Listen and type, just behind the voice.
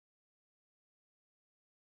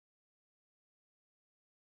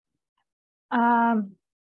Um,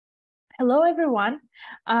 Hello, everyone.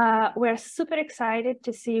 We're super excited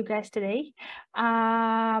to see you guys today.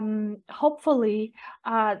 Hopefully,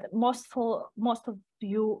 most of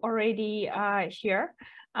you already here.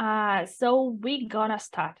 So we're gonna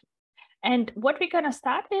start. And what we're gonna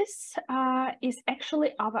start is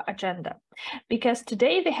actually our agenda, because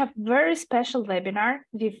today we have very special webinar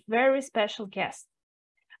with very special guests.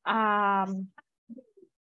 Sorry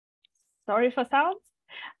for sounds.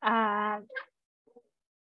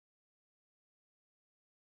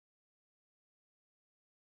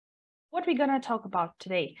 What we're going to talk about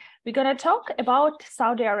today? We're going to talk about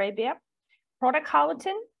Saudi Arabia, product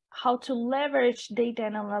hunting, how to leverage data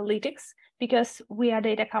and analytics, because we are a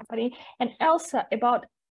data company, and also about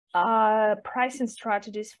pricing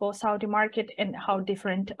strategies for Saudi market and how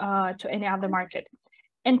different to any other market.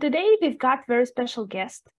 And today we've got very special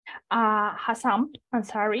guest, Hussam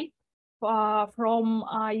Ansari from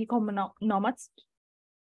Ecommerce Nomads.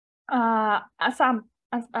 Hussam,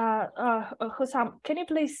 can you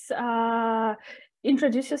please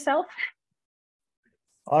introduce yourself?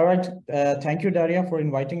 All right. Thank you, Daria, for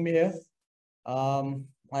inviting me here.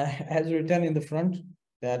 As written in the front,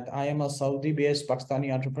 that I am a Saudi-based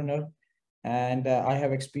Pakistani entrepreneur, and I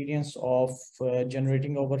have experience of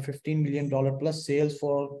generating over $15 million plus sales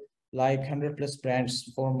for like 100 plus brands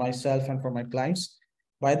for myself and for my clients.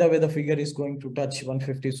 By the way, the figure is going to touch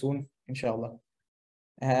 150 soon, inshallah.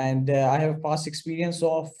 And I have past experience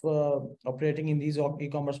of operating in these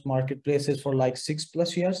e-commerce marketplaces for like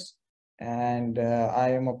 6+ years. And I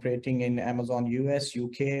am operating in Amazon US,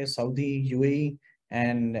 UK, Saudi, UAE,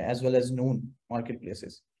 and as well as known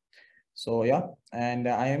marketplaces. So yeah, and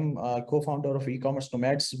I am a co-founder of Ecommerce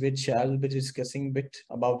Nomads, which I'll be discussing a bit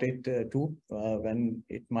about it too when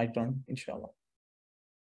it might turn, inshallah.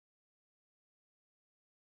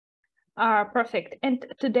 Perfect. And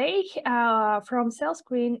today from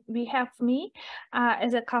Sellscreen, we have me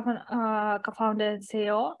as a co-founder and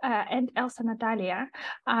CEO, and also Natalia.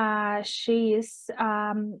 She is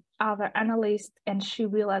our analyst, and she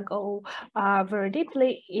will go very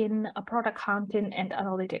deeply in product hunting and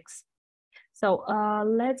analytics. So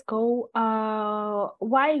let's go.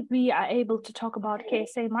 Why we are able to talk about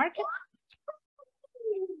KSA market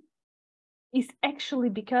is actually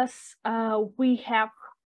because we have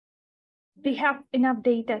enough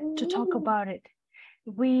data to talk about it.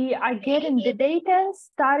 We are getting the data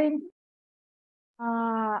starting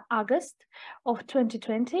August of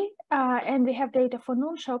 2020, and we have data for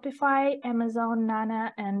Noon Shopify, Amazon,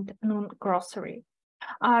 Nana, and Noon Grocery.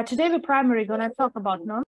 Today we're primarily going to talk about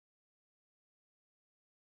Noon.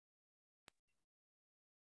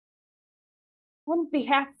 And we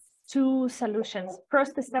have two solutions.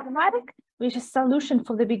 First is Sellematics, which is a solution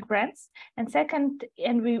for the big brands, and second,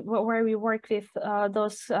 where we work with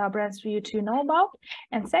those brands you two know about.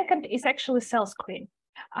 And second is actually Sellscreen,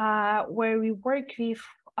 where we work with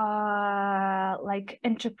like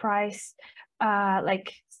enterprise,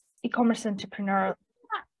 like e-commerce entrepreneur.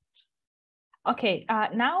 Okay,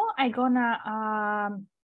 now I'm gonna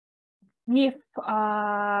give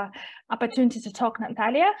opportunity to talk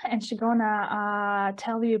Natalia, and she's gonna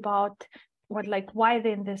tell you about why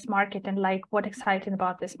they're in this market and what exciting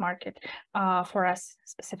about this market for us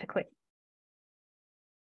specifically.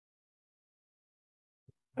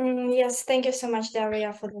 Yes, thank you so much,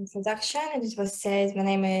 Daria, for the introduction. And it was said, my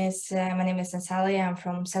name is Natalia. I'm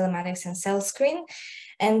from Sellematics and Sellscreen.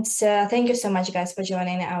 And thank you so much, guys, for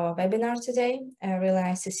joining our webinar today. Really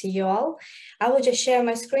nice to see you all. I will just share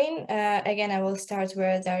my screen. Again, I will start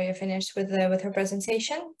where Daria finished with her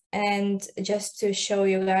presentation, and just to show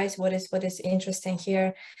you guys what is interesting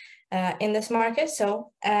here in this market.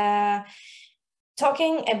 So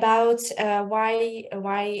talking about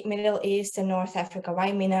why Middle East and North Africa,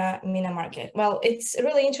 why MENA market? Well, it's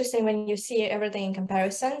really interesting when you see everything in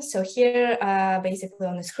comparison. So here, basically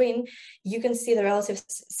on the screen, you can see the relative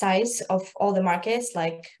size of all the markets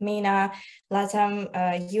like MENA,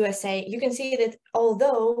 LATAM, USA. You can see that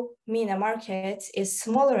although MENA market is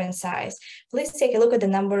smaller in size, please take a look at the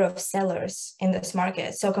number of sellers in this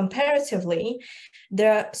market. So comparatively,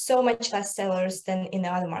 there are so much less sellers than in the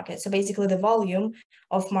other markets. So basically the volume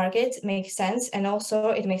of market makes sense. And also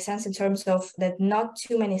it makes sense in terms of that not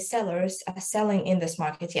too many sellers are selling in this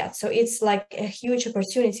market yet. So it's like a huge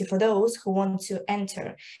opportunity for those who want to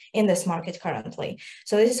enter in this market currently.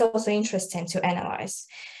 So this is also interesting to analyze.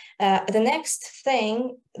 The next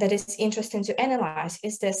thing that is interesting to analyze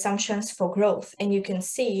is the assumptions for growth. And you can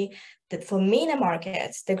see that for MENA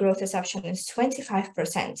markets, the growth assumption is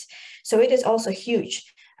 25%. So it is also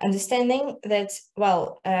huge. Understanding that,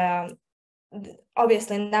 well,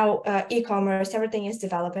 obviously now e-commerce, everything is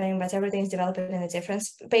developing, but everything is developing in a different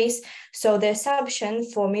space. So the assumption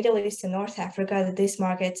for Middle East and North Africa that this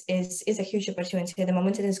market is a huge opportunity at the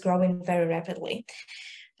moment. It is growing very rapidly.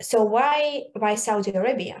 So why Saudi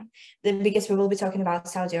Arabia? Because we will be talking about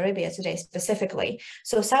Saudi Arabia today specifically.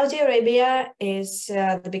 So Saudi Arabia is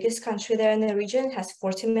the biggest country there in the region, has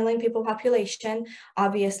 40 million people population,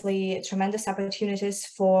 obviously tremendous opportunities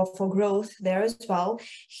for growth there as well.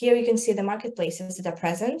 Here you can see the marketplaces that are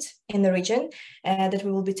present in the region that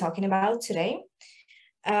we will be talking about today.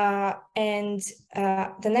 The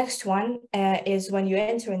next one is when you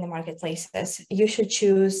enter in the marketplaces, you should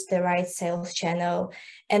choose the right sales channel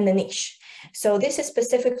and the niche. So this is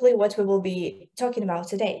specifically what we will be talking about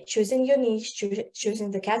today, choosing your niche,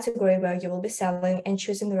 choosing the category where you will be selling, and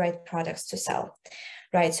choosing the right products to sell,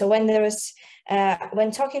 right? So when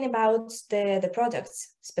when talking about the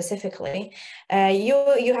products specifically,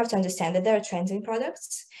 you have to understand that there are trending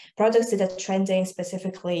products that are trending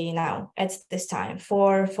specifically now at this time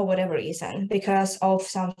for whatever reason, because of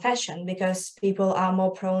some fashion, because people are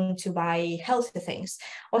more prone to buy healthy things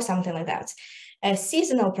or something like that.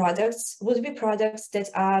 Seasonal products would be products that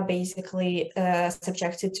are basically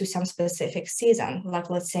subjected to some specific season. Like,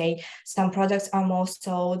 let's say some products are more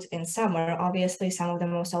sold in summer. Obviously, some of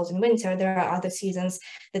them are sold in winter. There are other seasons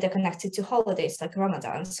that are connected to holidays like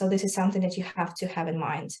Ramadan. So this is something that you have to have in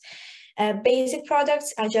mind. Basic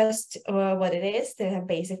products are just what it is. They have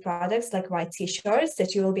basic products like white t-shirts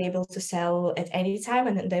that you will be able to sell at any time,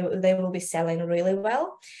 and they will be selling really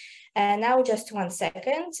well. And now, just 1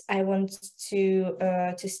 second, I want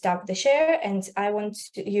to stop the share, and I want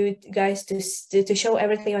you guys to show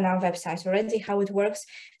everything on our website already, how it works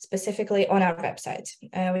specifically on our website.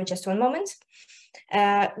 With just 1 moment.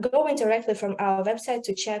 Going directly from our website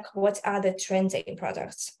to check what are the trending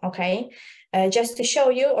products, okay? Just to show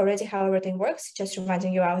you already how everything works, just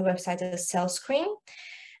reminding you our website is Sellscreen.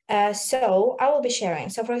 So I will be sharing.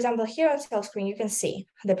 So for example, here on Sellscreen, you can see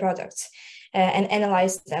the products and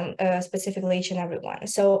analyze them specifically, each and every one.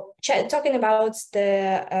 So talking about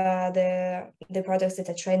the products that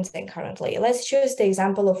are trending currently, let's choose the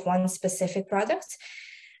example of one specific product.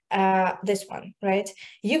 This one, right?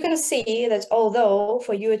 You can see that although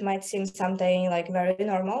for you it might seem something like very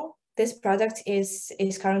normal, this product is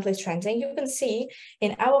currently trending. You can see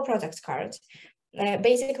in our product card,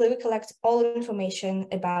 basically we collect all information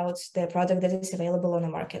about the product that is available on the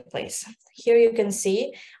marketplace. Here you can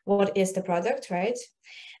see what is the product, right?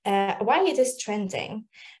 Why it is trending.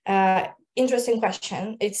 Interesting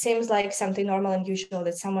question. It seems like something normal and usual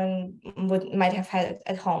that someone might have had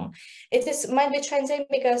at home. Might be trending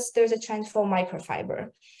because there's a trend for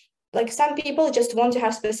microfiber. Like, some people just want to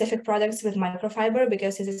have specific products with microfiber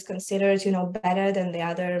because it is considered, better than the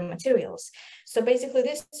other materials. So basically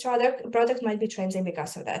this product might be trending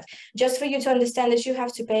because of that. Just for you to understand that you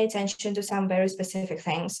have to pay attention to some very specific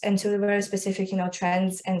things and to the very specific,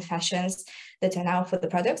 trends and fashions that are now for the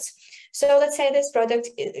products. So let's say this product,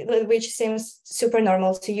 which seems super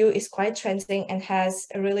normal to you, is quite trending and has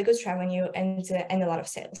a really good revenue and a lot of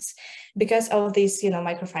sales because of these,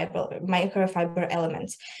 microfiber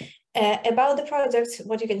elements. About the product,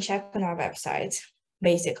 what you can check on our website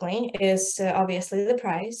basically is obviously the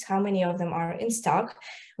price, how many of them are in stock,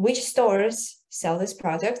 which stores sell this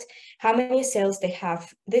product, how many sales they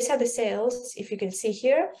have. These are the sales, if you can see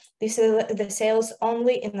here, these are the sales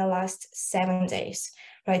only in the last 7 days,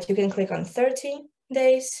 right? You can click on 30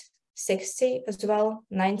 days, 60 as well,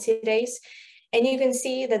 90 days. And you can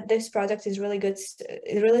see that this product is really good,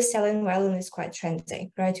 really selling well, and is quite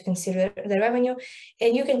trending, right? You can see the revenue,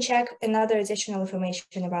 and you can check another additional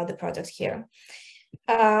information about the product here.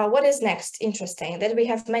 What is next? Interesting that we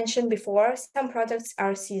have mentioned before, some products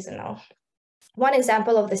are seasonal. One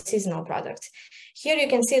example of the seasonal product. Here you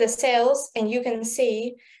can see the sales, and you can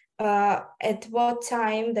see at what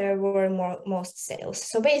time there were most sales.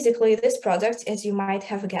 So basically this product, as you might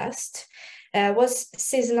have guessed, was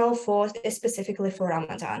seasonal specifically for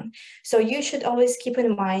Ramadan. So you should always keep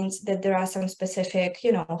in mind that there are some specific,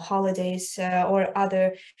 holidays or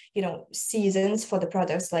other, seasons for the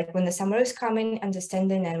products, like when the summer is coming,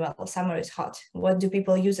 understanding, and well, summer is hot. What do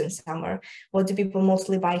people use in summer? What do people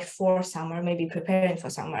mostly buy for summer, maybe preparing for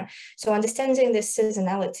summer? So understanding this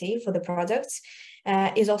seasonality for the products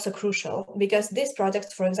is also crucial, because this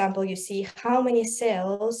product, for example, you see how many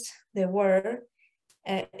sales there were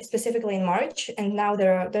specifically in March, and now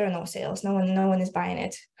there are no sales. No one is buying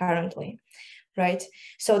it currently, right?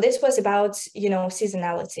 So this was about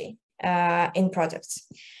seasonality in products.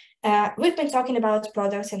 We've been talking about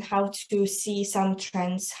products and how to see some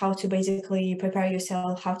trends, how to basically prepare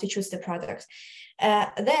yourself, how to choose the product.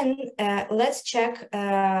 Then let's check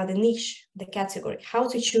the niche, the category, how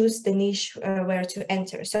to choose the niche where to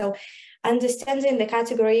enter. So understanding the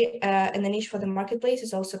category and the niche for the marketplace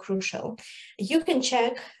is also crucial. You can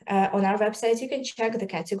check on our website, you can check the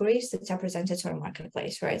categories that are presented to our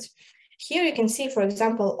marketplace, right? Here you can see, for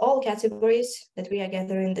example, all categories that we are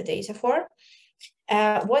gathering the data for.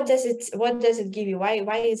 What does it give you?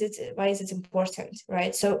 Why is it important,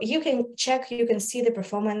 right? So you can check, you can see the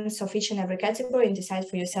performance of each and every category and decide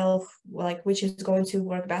for yourself like which is going to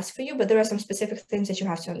work best for you. But there are some specific things that you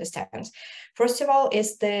have to understand. First of all,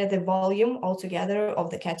 is the volume altogether of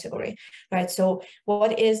the category, right? So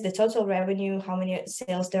what is the total revenue? How many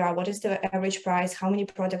sales there are? What is the average price? How many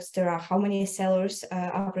products there are? How many sellers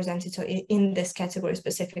are presented in this category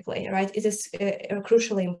specifically, right? It is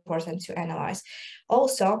crucially important to analyze.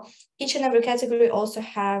 Also, each and every category also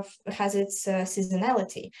has its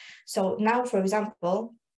seasonality. So now, for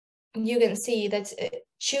example, you can see that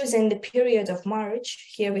choosing the period of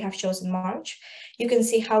March, here we have chosen March, you can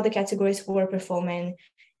see how the categories were performing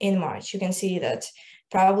in March. You can see that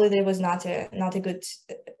probably there was not a good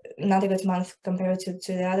month compared to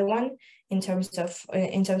the other one in terms of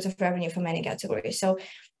revenue for many categories. So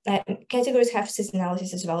categories have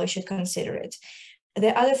seasonalities as well. You should consider it.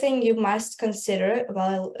 The other thing you must consider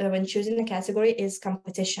when choosing a category is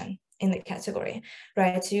competition in the category,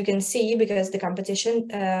 right? So you can see, because the competition,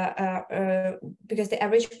 because the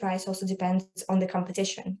average price also depends on the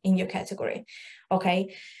competition in your category,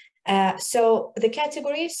 okay? So the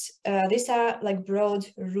categories, these are like broad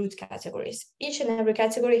root categories. Each and every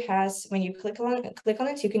category has, when you click on it,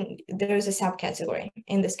 there is a subcategory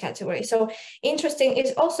in this category. So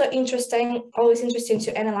it's also always interesting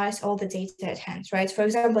to analyze all the data at hand, right? For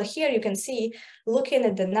example, here you can see, looking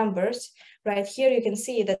at the numbers, right? Here you can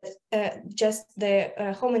see that just the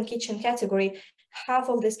home and kitchen category, half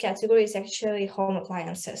of this category is actually home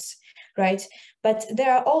appliances, right? But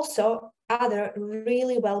there are also other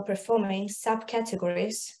really well-performing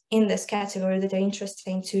subcategories in this category that are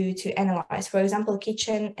interesting to analyze. For example,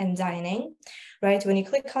 kitchen and dining, right? When you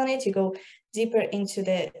click on it, you go deeper into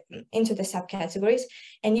the subcategories,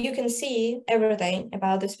 and you can see everything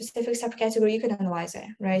about the specific subcategory. You can analyze it,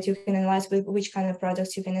 right? You can analyze which kind of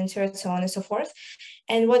products you can enter, so on and so forth.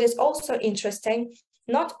 And what is also interesting,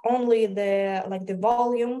 not only the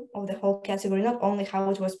volume of the whole category, not only how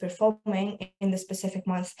it was performing in the specific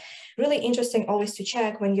month. Really interesting always to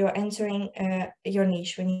check when you're entering your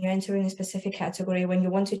niche, when you're entering a specific category, when you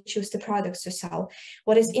want to choose the products to sell.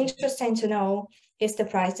 What is interesting to know is the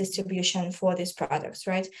price distribution for these products,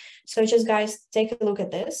 right? So just guys, take a look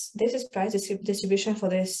at this. This is price distribution for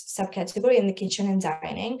this subcategory in the kitchen and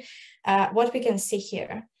dining. What we can see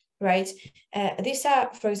here, right? These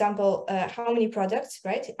are, for example, how many products,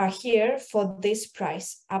 right, are here for this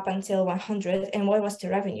price up until 100, and what was the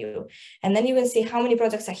revenue? And then you can see how many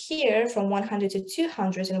products are here from 100 to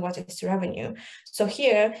 200 and what is the revenue. So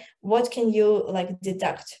here, what can you like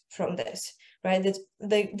deduct from this? Right, that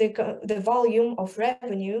the volume of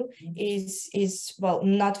revenue is well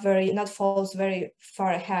not falls very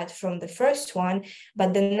far ahead from the first one,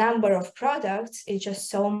 but the number of products is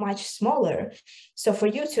just so much smaller. So for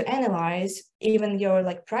you to analyze even your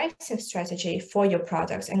like pricing strategy for your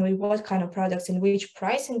products and with what kind of products in which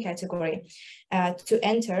pricing category to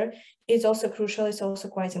enter is also crucial. It's also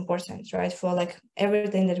quite important, right? For like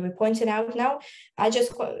everything that we pointed out now,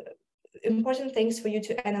 important things for you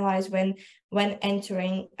to analyze when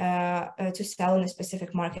entering to sell in a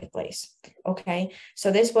specific marketplace. Okay,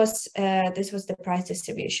 so this was the price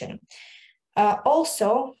distribution.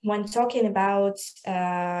 Also, when talking about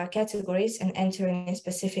categories and entering a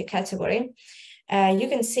specific category, you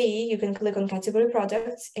can click on category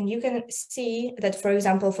products, and you can see that, for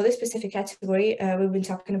example, for this specific category, we've been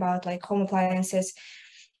talking about like home appliances.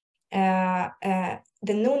 The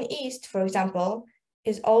Noon East, for example,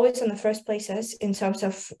 is always on the first places in terms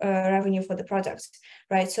of revenue for the products,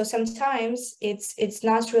 right? So sometimes it's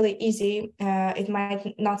not really easy. It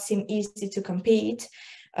might not seem easy to compete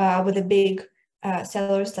with the big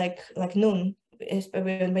sellers like Noon,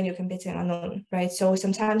 when you're competing on Noon, right? So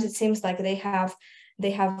sometimes it seems like they have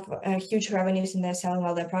huge revenues and they're selling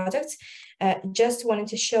all their products. Just wanted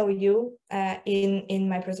to show you in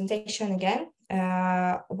my presentation again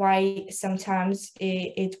why sometimes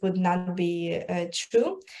it would not be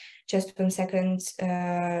true. Just 1 second,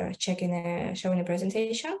 showing a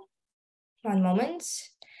presentation. 1 moment.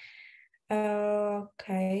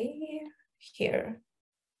 Okay, here.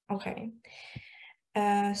 Okay.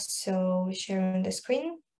 So sharing the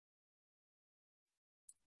screen.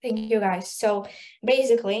 Thank you guys. So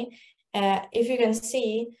basically, if you can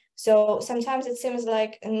see, So sometimes it seems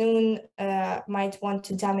like noon might want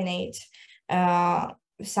to dominate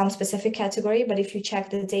some specific category, but if you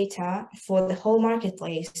check the data for the whole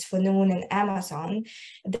marketplace, for Noon and Amazon,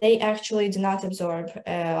 they actually do not absorb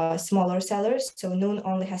smaller sellers. So Noon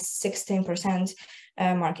only has 16%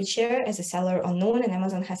 market share as a seller on Noon, and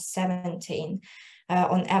Amazon has 17%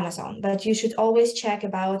 on Amazon. But you should always check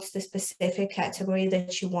about the specific category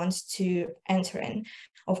that you want to enter in.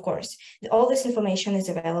 Of course, all this information is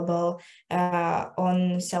available on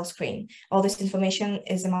Sellscreen. All this information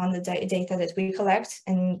is among the data that we collect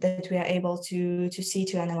and that we are able to see,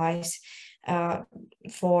 to analyze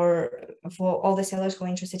for all the sellers who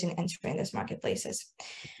are interested in entering these marketplaces.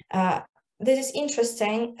 This is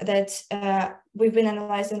interesting that we've been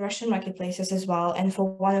analyzing Russian marketplaces as well. And for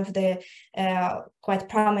one of the quite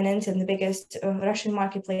prominent and the biggest Russian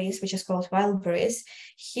marketplace, which is called Wildberries,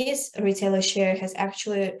 his retailer share has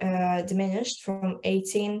actually diminished from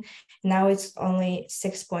 18, now it's only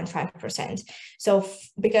 6.5%. So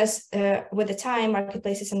because with the time,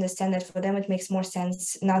 marketplaces understand that for them, it makes more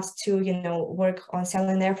sense not to, work on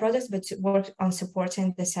selling their products, but to work on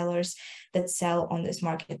supporting the sellers that sell on these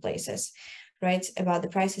marketplaces, right? About the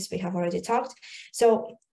prices we have already talked.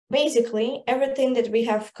 So basically, everything that we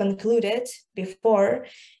have concluded before,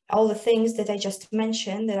 all the things that I just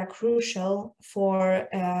mentioned that are crucial for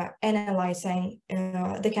analyzing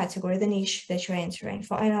the category, the niche that you're entering,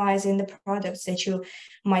 for analyzing the products that you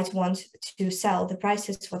might want to sell, the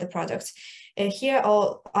prices for the products. Here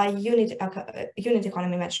are unit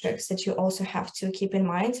economy metrics that you also have to keep in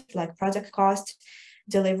mind, like product cost,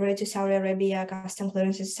 delivery to Saudi Arabia, custom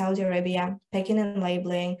clearance to Saudi Arabia, packing and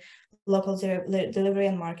labeling, local delivery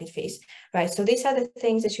and market fees, right? So these are the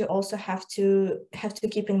things that you also have to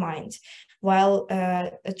keep in mind while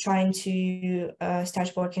trying to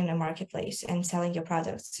start working in a marketplace and selling your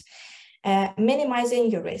products. Minimizing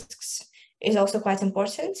your risks is also quite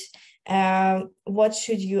important. What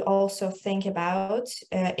should you also think about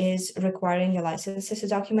is requiring your licenses and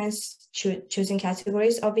documents, choosing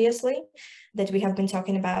categories, obviously, that we have been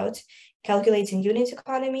talking about, calculating unit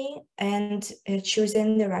economy, and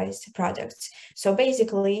choosing the right products. So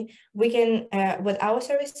basically, we can, with our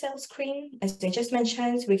service Sellscreen, as I just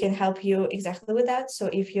mentioned, we can help you exactly with that. So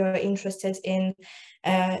if you're interested in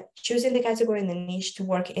choosing the category and the niche to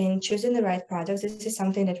work in, choosing the right products, this is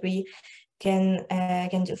something that we can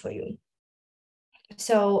do for you.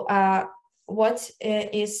 So what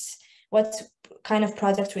kind of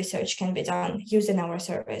product research can be done using our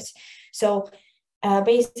service? So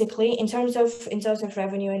basically, in terms of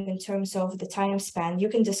revenue and in terms of the time span, you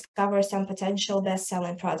can discover some potential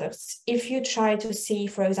best-selling products. If you try to see,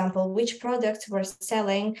 for example, which products were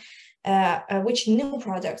selling, which new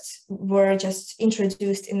products were just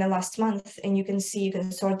introduced in the last month, and you can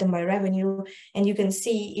sort them by revenue, and you can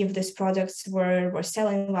see if these products were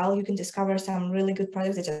selling well. You can discover some really good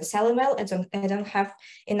products that are selling well. I don't have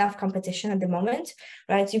enough competition at the moment,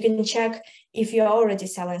 right? You can check if you're already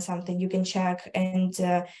selling something. You can check, and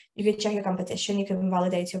you can check your competition. You can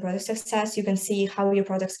validate your product success. You can see how your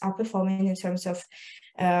products are performing in terms of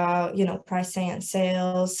pricing and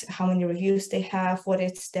sales, how many reviews they have, what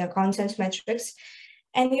is their content metrics,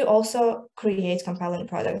 and you also create compelling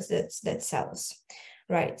products that sells,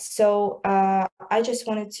 right? So I just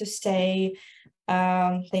wanted to say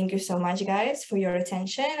thank you so much, guys, for your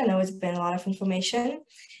attention. I know it's been a lot of information,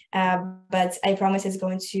 but I promise it's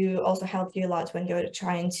going to also help you a lot when you're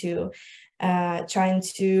trying to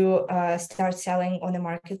start selling on the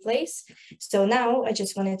marketplace. So now I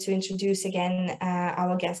just wanted to introduce again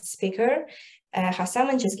our guest speaker, Hussam,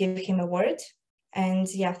 and just give him a word. And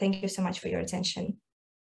yeah, thank you so much for your attention.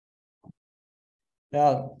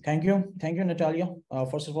 Yeah, thank you, Natalia.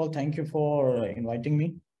 First of all, thank you for inviting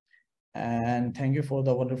me, and thank you for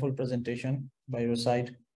the wonderful presentation by your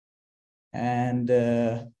side. And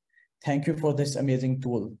thank you for this amazing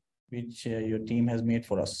tool which your team has made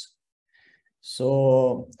for us.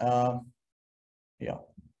 So yeah,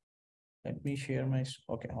 let me share my,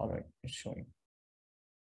 okay, all right, it's showing.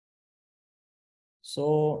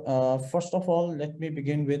 So first of all, let me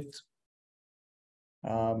begin with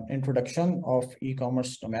introduction of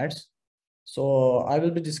e-commerce nomads. So I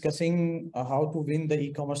will be discussing how to win the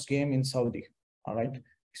e-commerce game in Saudi, all right,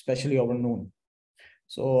 especially over Noon.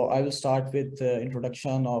 So I will start with the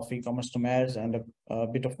introduction of e-commerce nomads and a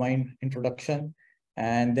bit of my introduction.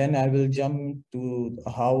 And then I will jump to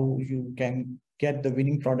how you can get the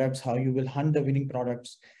winning products, how you will hunt the winning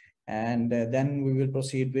products. And then we will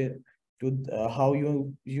proceed to how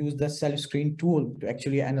you use the Sellscreen tool to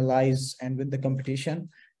actually analyze and win the competition.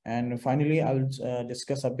 And finally, I will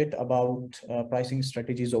discuss a bit about pricing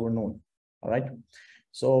strategies over Noon. All right.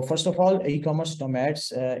 So first of all, e-commerce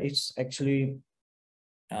nomads, it's actually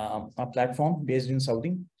a platform based in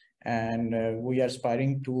Saudi, and we are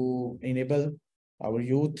aspiring to enable our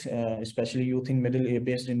youth, especially youth in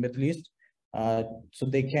based in Middle East, so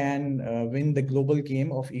they can win the global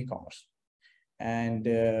game of e-commerce. And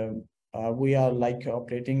we are like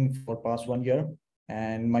operating for past 1 year.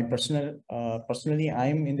 And my personally,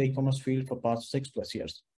 I'm in the e-commerce field for past 6+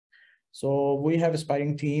 years. So we have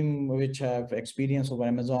aspiring team which have experience over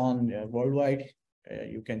Amazon worldwide.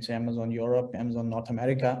 You can say Amazon Europe, Amazon North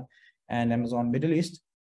America, and Amazon Middle East,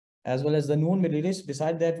 as well as the Noon Middle East.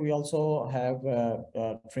 Beside that, we also have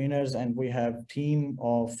trainers, and we have team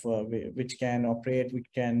of which can operate, which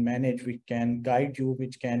can manage, which can guide you,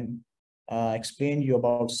 which can explain you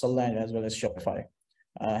about Sellscreen as well as Shopify,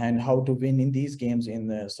 and how to win in these games in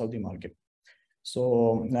the Saudi market.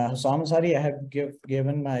 So Hussam Ansari, I have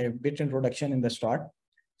given my bit introduction in the start.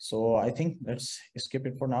 So I think let's skip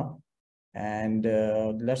it for now. And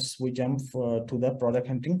we jump to the product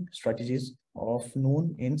hunting strategies of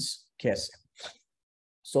Noon in case.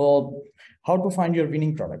 So how to find your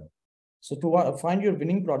winning product? So to find your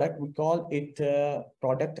winning product, we call it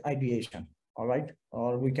product ideation, all right?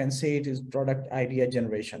 Or we can say it is product idea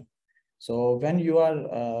generation. So when you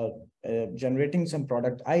are generating some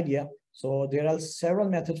product idea, so there are several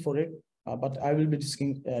methods for it, but I will be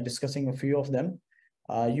discussing a few of them.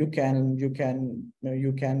 You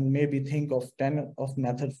can maybe think of 10 of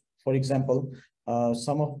methods. For example,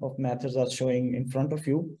 some of methods are showing in front of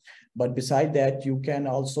you, but beside that, you can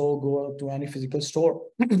also go to any physical store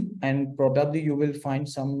and probably you will find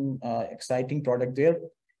some exciting product there.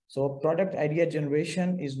 So product idea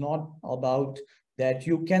generation is not about that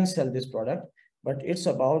you can sell this product, but it's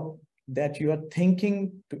about that you are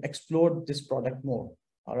thinking to explore this product more.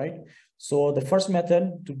 All right. So the first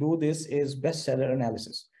method to do this is bestseller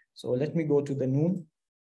analysis. So let me go to the Noon.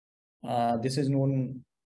 This is Noon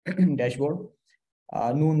dashboard,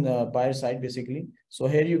 Noon buyer side basically. So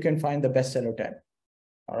here you can find the bestseller tab.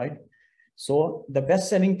 All right. So the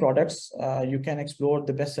best-selling products, you can explore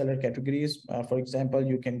the bestseller categories. For example,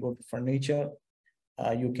 you can go to furniture.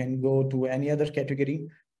 You can go to any other category,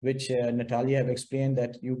 which Natalia have explained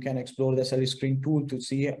that you can explore the Sellscreen tool to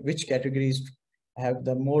see which categories have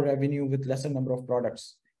the more revenue with lesser number of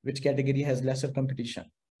products, which category has lesser competition.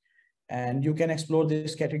 And you can explore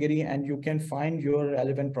this category and you can find your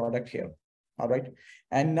relevant product here. All right.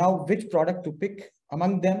 And now which product to pick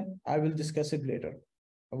among them, I will discuss it later.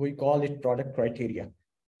 We call it product criteria.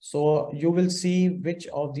 So you will see which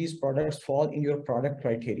of these products fall in your product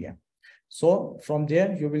criteria. So from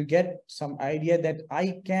there, you will get some idea that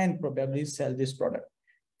I can probably sell this product.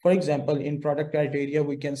 For example, in product criteria,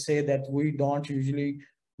 we can say that we don't usually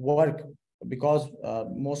work because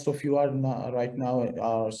most of you are right now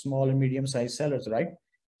are small and medium-sized sellers, right?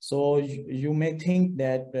 So you may think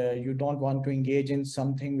that you don't want to engage in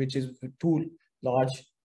something which is too large,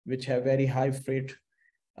 which have very high freight,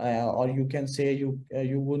 or you can say you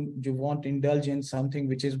won't indulge in something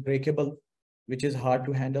which is breakable, which is hard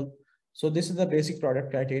to handle. So this is the basic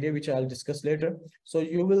product criteria, which I'll discuss later. So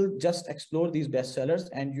you will just explore these best sellers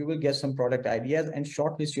and you will get some product ideas and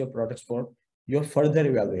shortlist your products for your further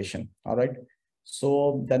evaluation. All right.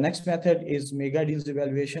 So the next method is mega deals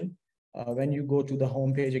evaluation. When you go to the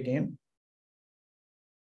home page again,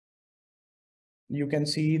 you can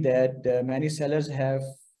see that many sellers have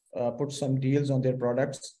put some deals on their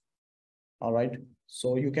products. All right.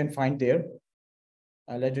 So you can find there.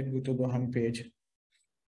 Let it go to the home page.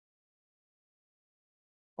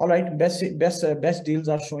 All right, best deals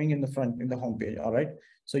are showing in the front, in the homepage. All right,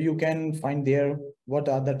 so you can find there what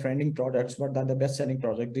are the trending products, what are the best-selling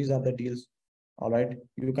products. These are the deals. All right,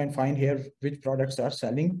 you can find here which products are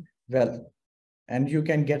selling well, and you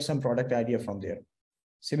can get some product idea from there.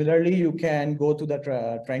 Similarly, you can go to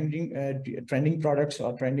the trending products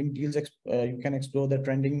or trending deals. You can explore the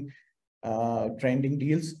trending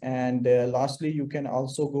deals, and lastly, you can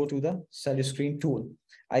also go to the Sellscreen tool.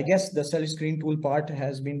 I guess the Sellscreen tool part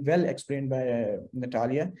has been well explained by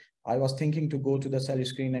Natalia. I was thinking to go to the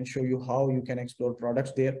Sellscreen and show you how you can explore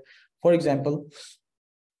products there. For example,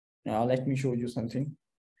 let me show you something.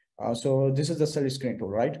 So this is the Sellscreen tool,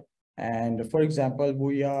 right? And for example,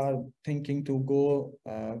 we are thinking to go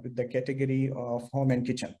with the category of home and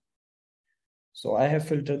kitchen. So I have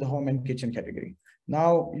filtered the home and kitchen category.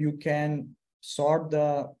 Now you can sort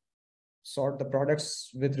the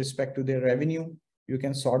products with respect to their revenue. You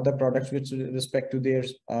can sort the products with respect to their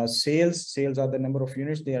sales. Sales are the number of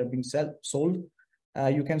units they are being sold.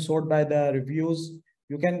 You can sort by the reviews.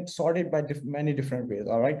 You can sort it by many different ways.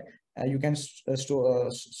 All right. You can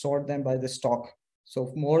sort them by the stock.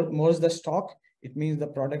 So more is the stock, it means the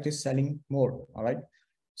product is selling more. All right.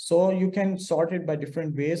 So you can sort it by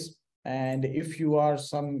different ways. And if you are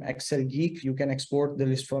some Excel geek, you can export the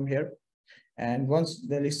list from here. And once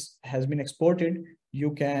the list has been exported,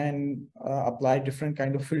 you can apply different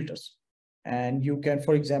kind of filters. And you can,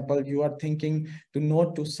 for example, you are thinking to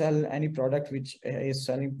not to sell any product which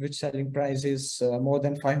selling price is more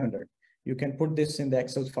than 500. You can put this in the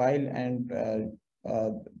Excel file, and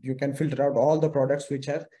you can filter out all the products which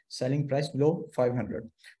have selling price below 500.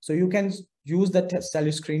 So you can use the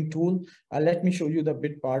Sellscreen tool. Let me show you the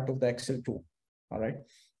bit part of the Excel tool. All right.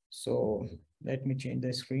 So let me change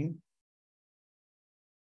the screen.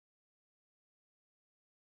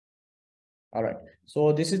 All right.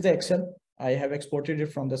 So this is the Excel. I have exported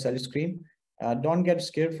it from the Sellscreen. Don't get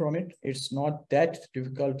scared from it. It's not that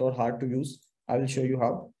difficult or hard to use. I will show you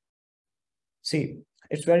how. See,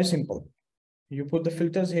 it's very simple. You put the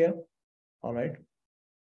filters here. All right.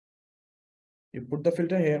 You put the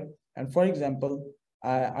filter here. And for example,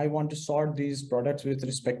 I want to sort these products with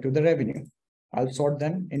respect to the revenue. I'll sort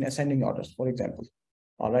them in ascending orders, for example.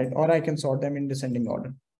 All right. Or I can sort them in descending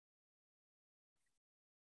order.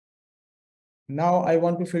 Now I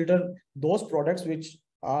want to filter those products which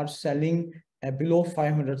are selling below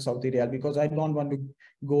 500 Saudi Riyal, because I don't want to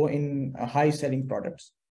go in high selling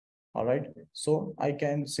products. All right. So I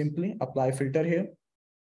can simply apply filter here.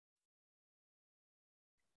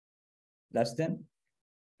 Less than,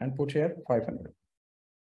 and put here 500.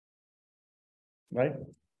 Right.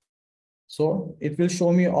 So it will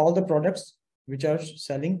show me all the products which are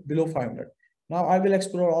selling below 500. Now I will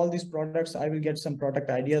explore all these products. I will get some product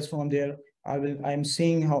ideas from there. I'm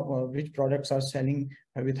seeing how which products are selling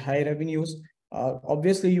with high revenues.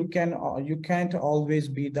 Obviously, you can't always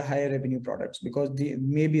be the higher revenue products, because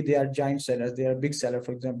maybe they are giant sellers. They are big seller.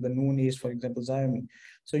 For example, the Noon is, for example, Xiaomi.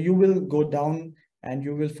 So you will go down and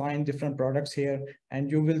you will find different products here, and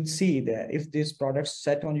you will see that if these products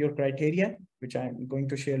set on your criteria, which I'm going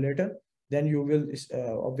to share later, then you will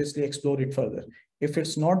obviously explore it further. If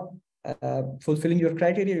it's not fulfilling your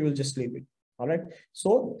criteria, you will just leave it. All right.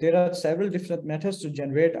 So there are several different methods to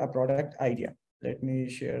generate a product idea. Let me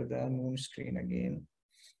share the Noon screen again.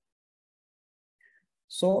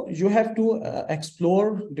 So you have to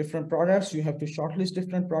explore different products. You have to shortlist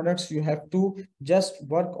different products. You have to just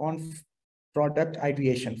work on product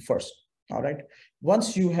ideation first. All right.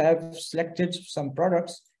 Once you have selected some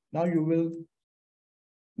products, now you will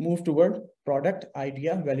move toward product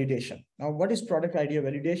idea validation. Now, what is product idea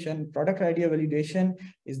validation? Product idea validation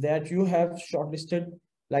is that you have shortlisted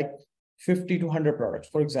like 50 to 100 products.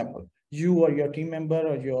 For example, you or your team member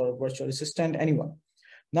or your virtual assistant, anyone.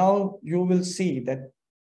 Now you will see that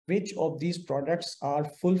which of these products are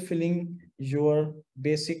fulfilling your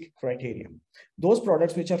basic criteria. Those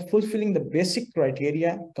products which are fulfilling the basic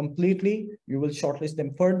criteria completely, you will shortlist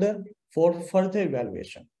them further for further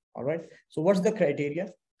evaluation. All right. So what's the criteria?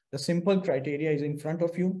 The simple criteria is in front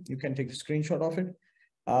of you. You can take a screenshot of it.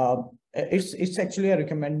 It's actually a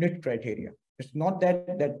recommended criteria. It's not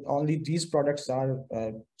that only these products are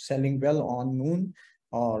selling well on Noon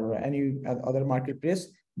or any other marketplace,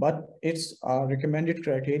 but it's a recommended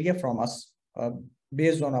criteria from us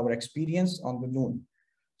based on our experience on the Noon.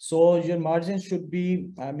 So your margin should be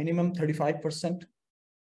minimum 35%.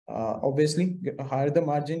 Obviously, higher the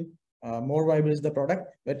margin, more viable is the product,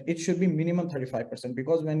 but it should be minimum 35%,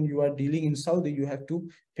 because when you are dealing in Saudi, you have to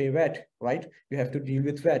pay VAT, right? You have to deal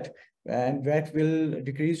with VAT, and VAT will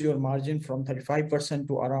decrease your margin from 35%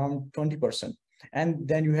 to around 20%. And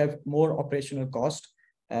then you have more operational cost,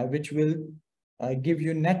 which will give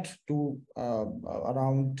you net to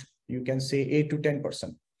around, you can say 8 to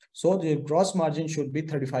 10%. So the gross margin should be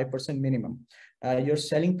 35% minimum. Your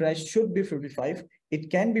selling price should be 55. It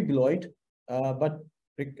can be below it, but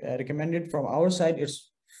recommended from our side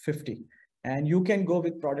is 50. And you can go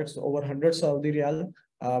with products over 100 Saudi Riyal,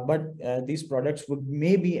 but these products would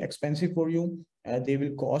may be expensive for you. They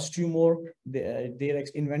will cost you more. Their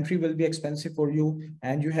inventory will be expensive for you,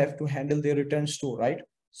 and you have to handle their returns too, right?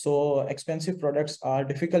 So expensive products are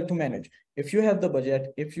difficult to manage. If you have the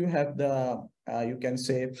budget, if you have the, you can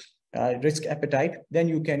say, risk appetite, then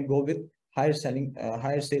you can go with higher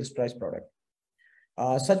sales price product.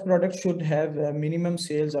 Such products should have minimum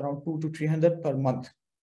sales around 2 to 300 per month.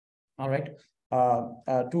 All right.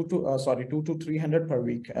 2 to 300 per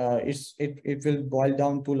week. It will boil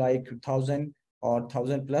down to like 1,000 or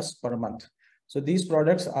 1,000 plus per month. So these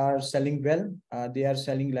products are selling well. They are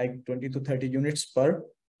selling like 20 to 30 units per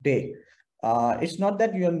day. It's not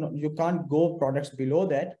that you can't go products below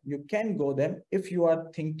that. You can go them if you are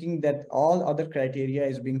thinking that all other criteria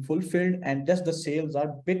is being fulfilled and just the sales are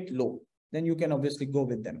a bit low. Then you can obviously go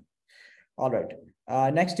with them. All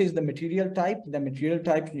right. Next is the material type. The material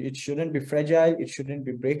type, it shouldn't be fragile. It shouldn't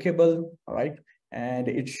be breakable. All right. And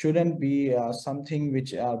it shouldn't be something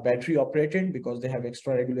which are battery operated, because they have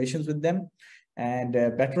extra regulations with them. And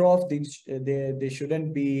better off, they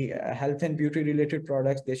shouldn't be health and beauty related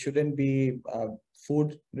products. They shouldn't be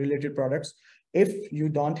food related products if you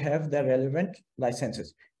don't have the relevant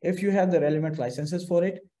licenses. If you have the relevant licenses for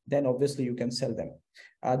it, then obviously you can sell them.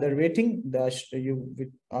 The rating,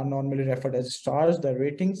 you are normally referred as stars. The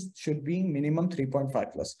ratings should be minimum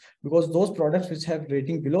 3.5 plus, because those products which have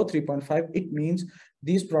rating below 3.5, it means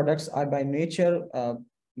these products are by nature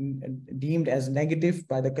deemed as negative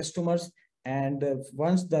by the customers. And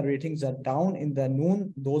once the ratings are down in the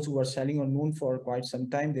noon, those who are selling on noon for quite some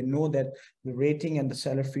time, they know that the rating and the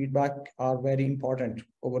seller feedback are very important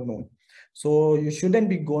over noon. So you shouldn't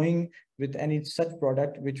be going with any such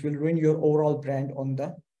product which will ruin your overall brand on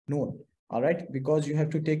the noon. All right, because you have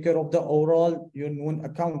to take care of the overall your noon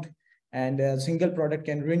account, and a single product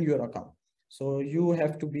can ruin your account. So you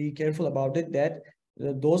have to be careful about it, that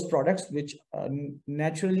those products which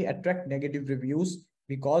naturally attract negative reviews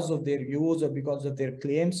because of their use or because of their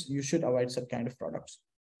claims, you should avoid such kind of products.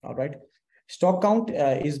 All right. Stock count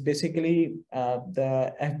is basically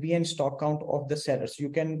the FBN stock count of the sellers. You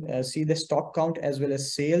can see the stock count as well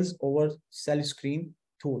as sales over Sellscreen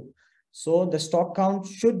tool. So the stock count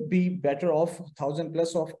should be better off 1,000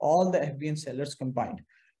 plus of all the FBN sellers combined.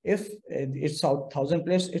 If it's 1,000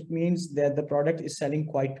 plus, it means that the product is selling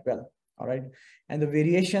quite well. All right. And the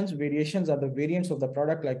variations are the variants of the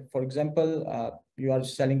product. Like, for example, you are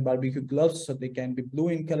selling barbecue gloves, so they can be blue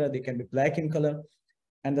in color, they can be black in color.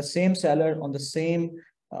 And the same seller on the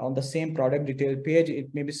same product detail page,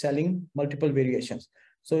 it may be selling multiple variations.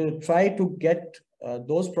 So try to get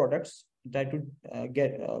those products, try to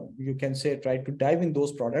you can say, try to dive in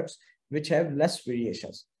those products which have less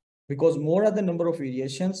variations, because more are the number of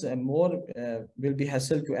variations and more will be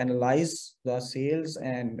hassle to analyze the sales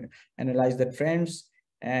and analyze the trends.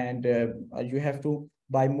 And you have to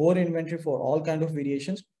buy more inventory for all kind of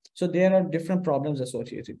variations. So there are different problems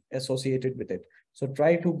associated with it. So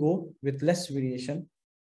try to go with less variation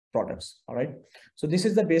products. All right. So this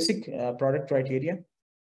is the basic product criteria.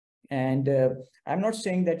 And I'm not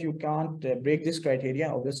saying that you can't break this criteria.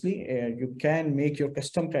 Obviously, you can make your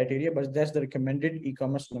custom criteria, but that's the recommended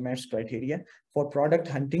e-commerce nomads criteria for product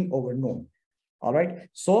hunting over known. All right.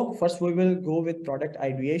 So first we will go with product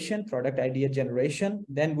ideation, product idea generation.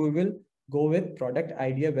 Then we will go with product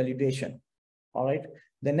idea validation. All right.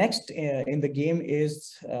 The next in the game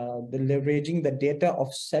is the leveraging the data of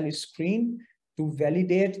Sellscreen to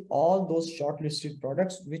validate all those shortlisted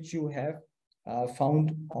products which you have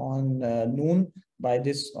found on Noon by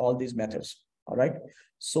all these methods. All right.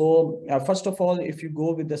 So first of all, if you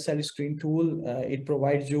go with the Sellscreen tool, it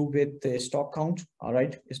provides you with a stock count. All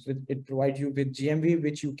right. It provides you with GMV,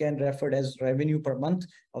 which you can refer as revenue per month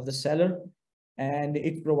of the seller. And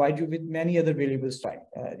it provides you with many other valuable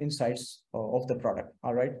insights of the product.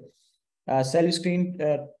 All right. Sellscreen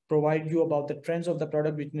provides you about the trends of the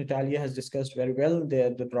product, which Natalia has discussed very well.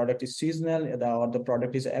 The product is seasonal, or the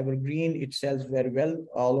product is evergreen. It sells very well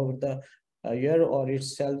all over the year, or it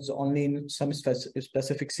sells only in some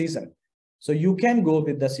specific season. So you can go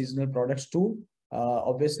with the seasonal products too,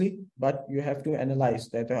 obviously, but you have to analyze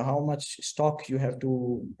that how much stock you have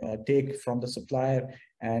to take from the supplier,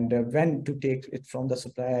 and when to take it from the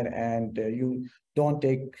supplier, and you don't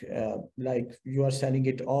take like you are selling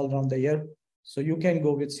it all around the year. So you can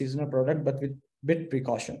go with seasonal product, but with bit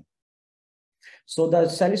precaution. So the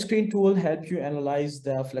Sellscreen tool helps you analyze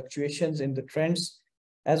the fluctuations in the trends,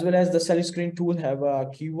 as well as the Sellscreen tool have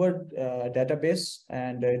a keyword database,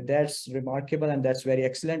 and that's remarkable and that's very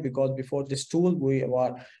excellent, because before this tool we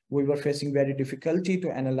were facing very difficulty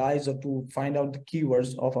to analyze or to find out the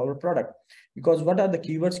keywords of our product. Because what are the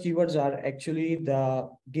keywords? Keywords are actually the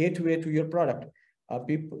gateway to your product.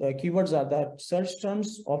 Keywords are the search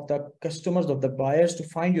terms of the customers, of the buyers, to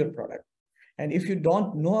find your product. And if you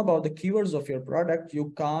don't know about the keywords of your product,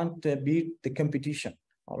 you can't beat the competition.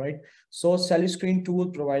 All right. So Sellscreen tool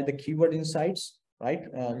provide the keyword insights, right?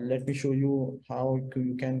 Let me show you how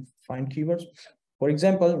you can find keywords. For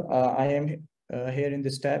example, I am here in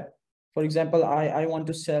this tab. For example, I want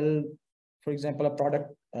to sell, for example, a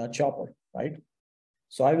product chopper, right?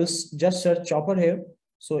 So I will just search chopper here.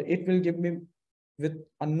 So it will give me with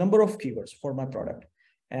a number of keywords for my product.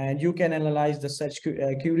 And you can analyze the search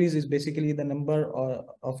queries is basically the number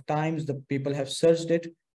of times the people have searched it.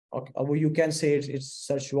 Or you can say it's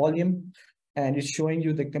search volume, and it's showing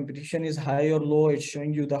you the competition is high or low. It's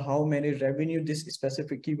showing you the how many revenue this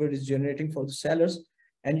specific keyword is generating for the sellers.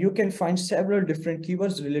 and you can find several different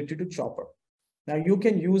keywords related to chopper. Now you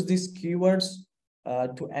can use these keywords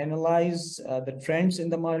to analyze the trends in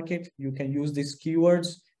the market. You can use these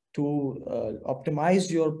keywords to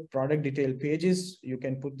optimize your product detail pages. You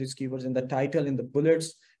can put these keywords in the title, in the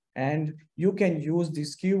bullets, and you can use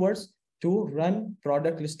these keywords to run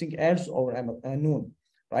product listing ads over Noon,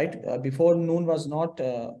 right? Before, Noon was not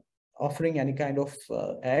offering any kind of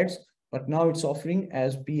ads, but now it's offering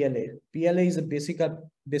as PLA. PLA is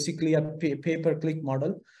basically a pay-per-click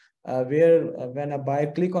model, where when a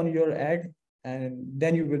buyer click on your ad, and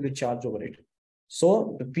then you will be charged over it.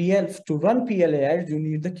 So to run PLA ads, you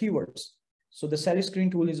need the keywords. So the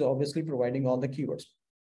Sellscreen tool is obviously providing all the keywords.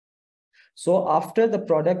 So after the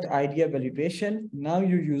product idea validation, now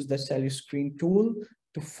you use the Sellscreen tool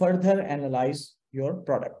to further analyze your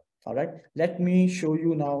product. All right, let me show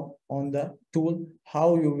you now on the tool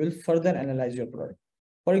how you will further analyze your product.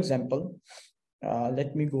 For example,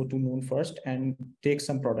 let me go to Noon first and take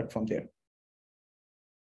some product from there.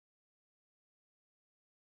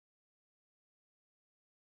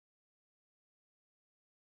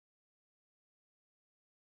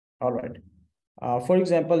 All right. For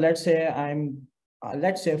example, let's say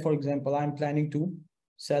for example, I'm planning to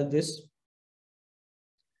sell this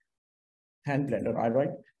hand blender. All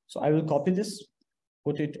right. So I will copy this,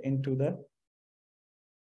 put it into the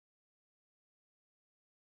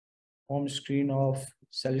home screen of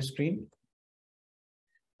Sellscreen.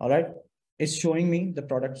 All right. It's showing me the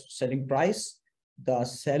product selling price, the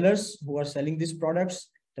sellers who are selling these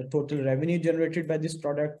products, the total revenue generated by this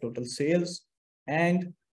product, total sales,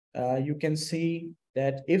 and you can see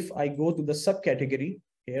that if I go to the subcategory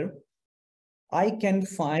here, I can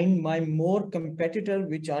find my more competitor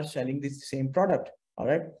which are selling this same product. All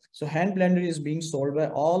right. So hand blender is being sold by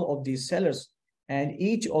all of these sellers, and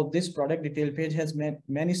each of this product detail page has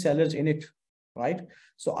many sellers in it. Right.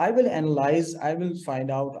 So I will analyze, I will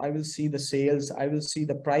find out, I will see the sales, I will see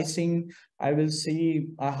the pricing, I will see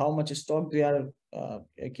how much stock they are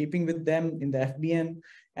keeping with them in the FBN.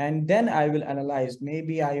 And then I will analyze,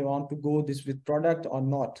 maybe I want to go this with product or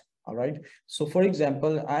not. All right. So for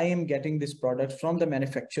example, I am getting this product from the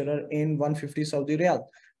manufacturer in 150 Saudi Riyal,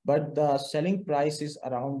 but the selling price is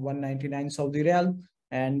around 199 Saudi Riyal,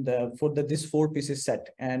 and for this 4 pieces set,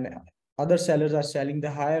 and other sellers are selling the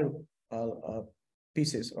higher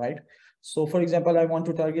pieces, right? So for example, I want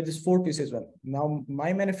to target this 4 pieces one. Now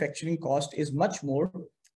my manufacturing cost is much more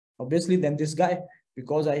obviously than this guy,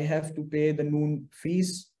 because I have to pay the Noon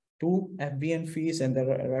fees, to FBN fees and the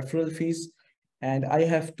referral fees, and I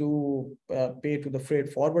have to pay to the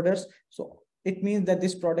freight forwarders. So it means that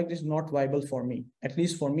this product is not viable for me, at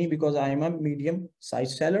least for me, because I am a medium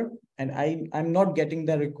size seller and I'm not getting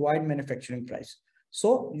the required manufacturing price.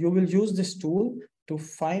 So you will use this tool to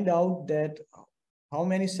find out that how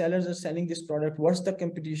many sellers are selling this product, what's the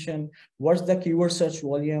competition, what's the keyword search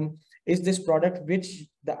volume, is this product which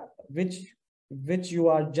you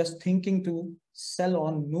are just thinking to sell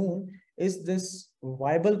on Noon, is this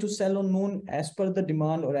viable to sell on Noon as per the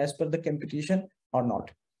demand or as per the competition or not?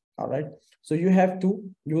 All right. So you have to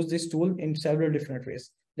use this tool in several different ways.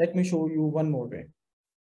 Let me show you one more way.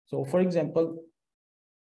 So for example,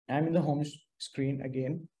 I'm in the home screen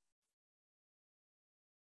again.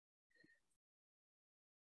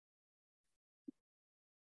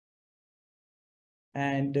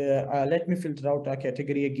 And let me filter out a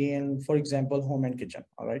category again, for example, home and kitchen.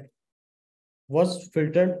 All right. Was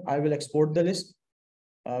filtered, I will export the list.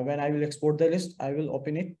 When I will export the list, I will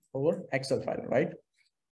open it over Excel file, right?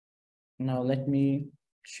 Now let me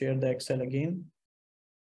share the Excel again.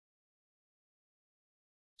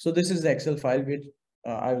 So this is the Excel file which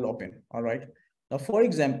I will open. All right. Now, for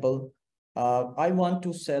example, I want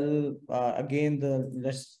to sell again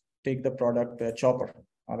let's take the product chopper.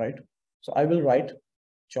 All right. So I will write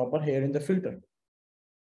chopper here in the filter.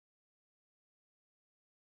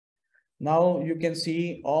 Now you can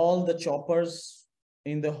see all the choppers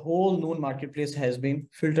in the whole Noon marketplace has been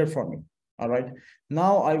filtered for me. All right.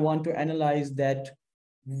 Now I want to analyze that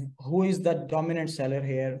who is the dominant seller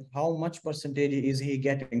here, how much percentage is he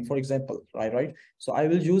getting, for example, right? So I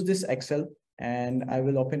will use this Excel and I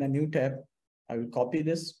will open a new tab. I will copy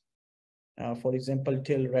this, for example,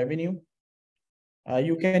 till revenue.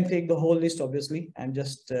 You can take the whole list, obviously. I'm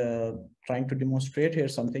just trying to demonstrate here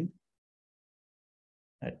something.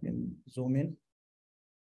 Let me zoom in.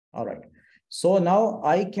 All right. So now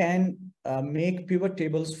I can make pivot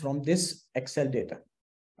tables from this Excel data.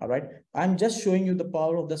 All right. I'm just showing you the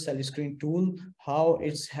power of the Sellscreen tool, how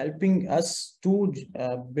it's helping us to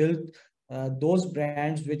build those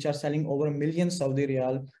brands which are selling over 1 million Saudi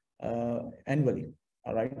Riyal annually.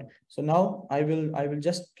 All right. So now I will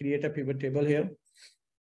just create a pivot table here.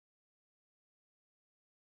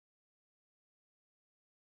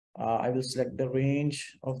 I will select the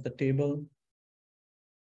range of the table.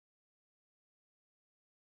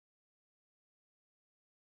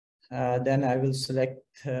 Then I will select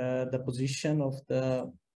the position of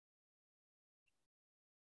the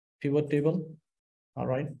pivot table. All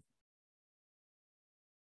right.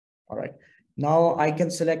 All right. Now I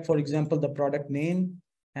can select, for example, the product name,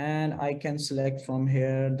 and I can select from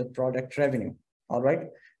here the product revenue. All right.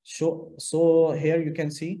 So here you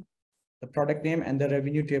can see the product name and the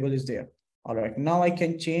revenue table is there. All right. Now I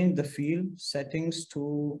can change the field settings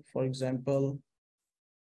to, for example,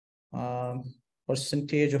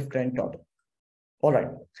 percentage of grand total. All right.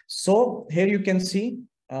 So here you can see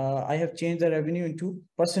I have changed the revenue into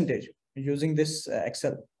percentage using this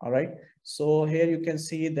Excel. All right. So here you can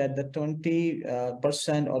see that the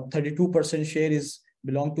 20% or 32% share is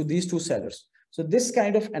belong to these two sellers. So this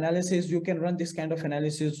kind of analysis, you can run this kind of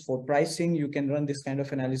analysis for pricing. You can run this kind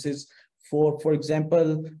of analysis for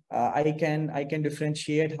example, I can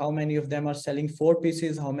differentiate how many of them are selling 4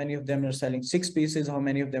 pieces, how many of them are selling 6 pieces, how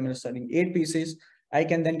many of them are selling 8 pieces. I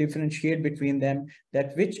can then differentiate between them,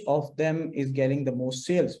 that which of them is getting the most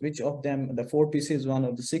sales, which of them, the 4 pieces one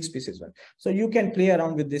or the 6 pieces one. So you can play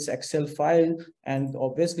around with this Excel file, and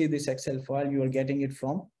obviously this Excel file, you are getting it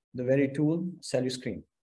from the very tool Sellscreen.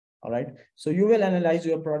 All right. So you will analyze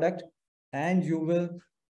your product and you will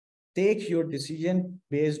take your decision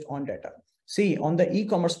based on data. See, on the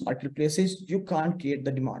e-commerce marketplaces, you can't create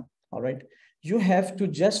the demand. All right. You have to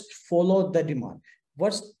just follow the demand.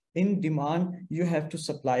 What's in demand, you have to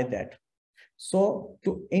supply that. So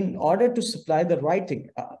in order to supply the right thing,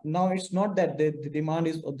 now it's not that the demand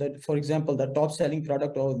is that, for example, the top selling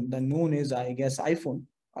product or the noon is, I guess, iPhone.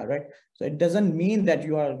 All right. So it doesn't mean that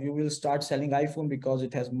you will start selling iPhone because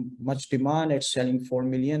it has much demand. It's selling 4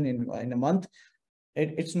 million in a month.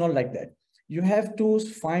 It's not like that. You have to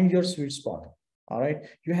find your sweet spot. All right.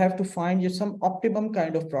 You have to find some optimum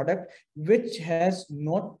kind of product, which has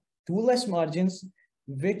not too less margins,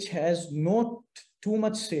 which has not too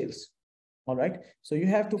much sales. All right. So you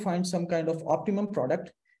have to find some kind of optimum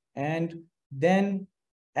product, and then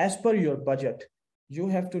as per your budget, you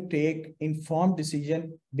have to take informed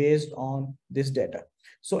decision based on this data.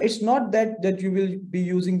 So it's not that you will be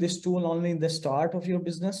using this tool only in the start of your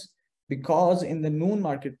business, because in the noon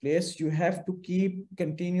marketplace, you have to keep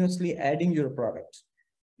continuously adding your products.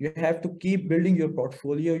 You have to keep building your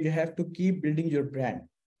portfolio. You have to keep building your brand.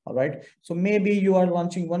 All right. So maybe you are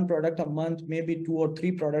launching 1 product a month, maybe 2 or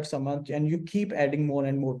 3 products a month, and you keep adding more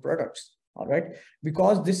and more products. All right.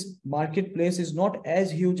 Because this marketplace is not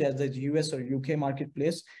as huge as the US or UK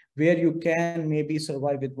marketplace, where you can maybe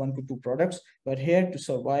survive with 1 to 2 products, but here to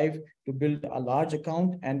survive, to build a large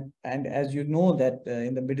account. And as you know that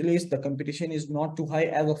in the Middle East, the competition is not too high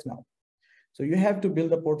as of now. So you have to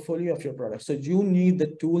build a portfolio of your products. So you need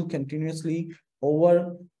the tool continuously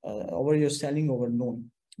over your selling over noon.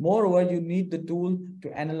 Moreover, you need the tool to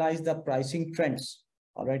analyze the pricing trends.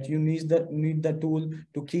 All right. You need the tool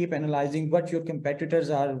to keep analyzing what your competitors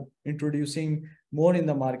are introducing more in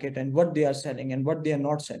the market and what they are selling and what they are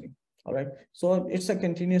not selling. All right. So it's a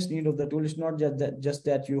continuous need of the tool. It's not just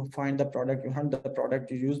that you find the product, you hunt the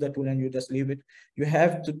product, you use the tool and you just leave it. You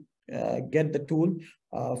have to get the tool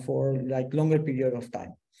for like longer period of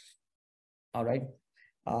time. All right.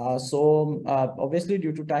 Obviously,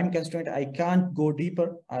 due to time constraint, I can't go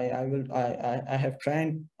deeper. I have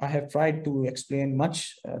tried to explain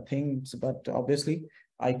much things, but obviously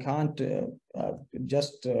I can't you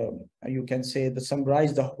can say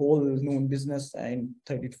summarize the whole noon business in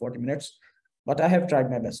 30 to 40 minutes, but I have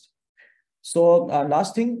tried my best. So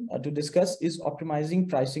last thing to discuss is optimizing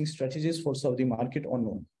pricing strategies for Saudi market on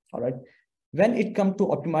noon. All right. When it comes to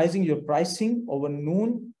optimizing your pricing over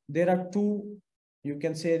noon, there are you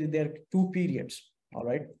can say that there are 2 periods. All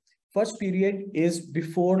right. First period is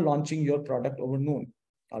before launching your product over noon.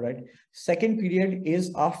 All right. Second period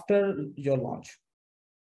is after your launch.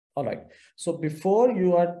 All right. So before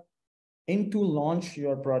you are into launch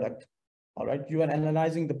your product, all right, you are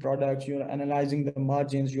analyzing the product, you are analyzing the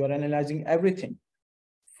margins, you are analyzing everything.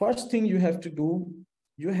 First thing you have to do,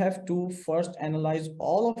 you have to first analyze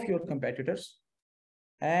all of your competitors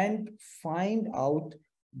and find out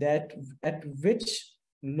that at which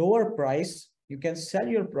lower price you can sell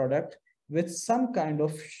your product with some kind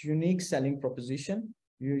of unique selling proposition,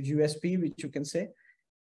 your USP, which you can say,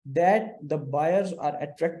 that the buyers are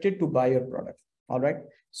attracted to buy your product. All right.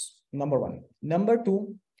 Number 1. Number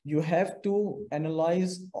 2, you have to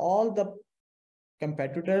analyze all the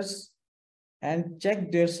competitors and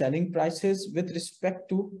check their selling prices with respect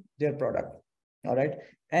to their product. All right.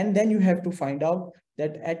 And then you have to find out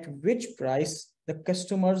that at which price the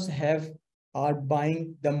customers are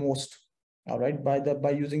buying the most. All right.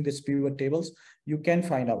 By using this pivot tables, you can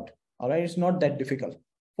find out. All right. It's not that difficult.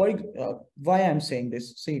 Why I'm saying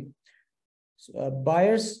this? See,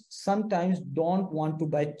 buyers sometimes don't want to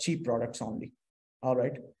buy cheap products only. All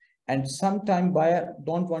right. And sometimes buyers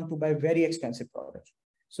don't want to buy very expensive products.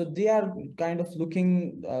 So they are kind of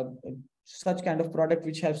looking such kind of product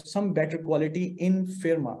which have some better quality in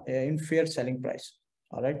fair selling price.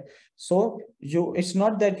 All right. So it's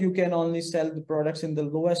not that you can only sell the products in the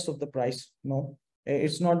lowest of the price. No,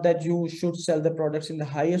 it's not that you should sell the products in the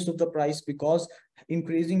highest of the price, because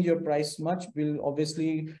increasing your price much will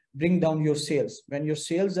obviously bring down your sales. When your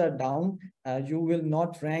sales are down, you will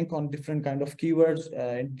not rank on different kind of keywords.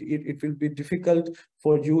 It will be difficult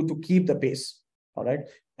for you to keep the pace. All right.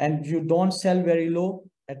 And you don't sell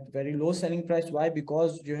at very low selling price. Why?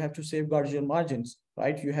 Because you have to safeguard your margins,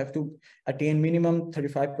 right? You have to attain minimum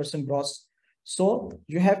 35% gross. So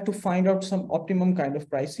you have to find out some optimum kind of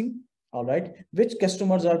pricing. All right. Which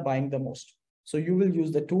customers are buying the most. So you will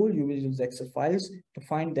use the tool, you will use Excel files to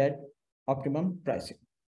find that optimum pricing.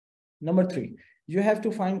 Number 3, you have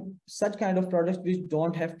to find such kind of products which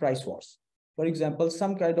don't have price wars. For example,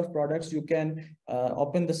 some kind of products you can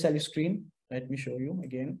open the Sellscreen. Let me show you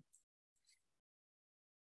again.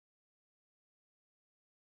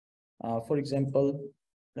 For example,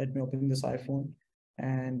 let me open this iPhone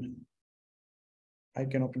and I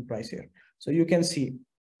can open price here. So you can see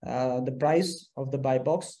the price of the buy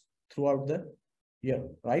box throughout the year,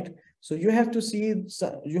 right? So you have to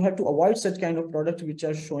avoid such kind of products which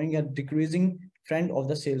are showing a decreasing trend of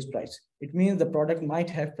the sales price. It means the product might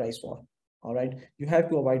have price war. All right. You have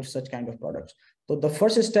to avoid such kind of products. So the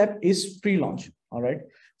first step is pre-launch. All right.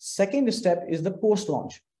 Second step is the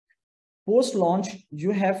post-launch. Post-launch, you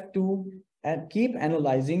have to keep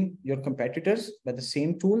analyzing your competitors by the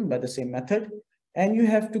same tool, by the same method. And you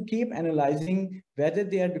have to keep analyzing whether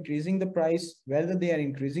they are decreasing the price, whether they are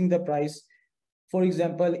increasing the price. For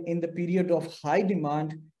example, in the period of high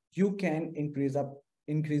demand, you can increase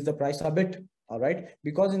the price a bit. All right.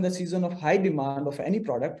 Because in the season of high demand of any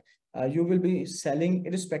product, you will be selling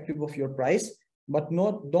irrespective of your price, but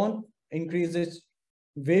don't increase it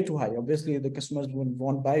way too high. Obviously, the customers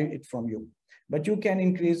won't buy it from you, but you can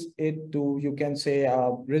increase it to, you can say,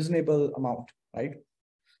 a reasonable amount, right?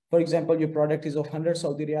 For example, your product is of 100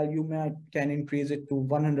 Saudi Riyal, you can increase it to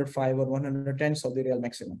 105 or 110 Saudi Riyal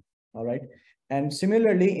maximum. All right. And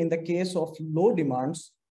similarly, in the case of low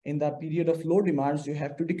demands, in the period of low demands, you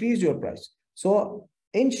have to decrease your price. So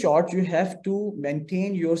in short, you have to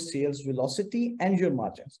maintain your sales velocity and your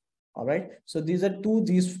margins. All right. So these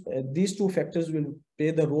two factors will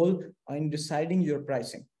play the role in deciding your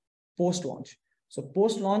pricing post-launch. So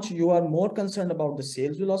post-launch, you are more concerned about the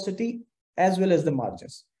sales velocity as well as the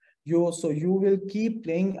margins. So you will keep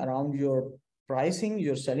playing around your pricing,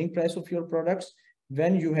 your selling price of your products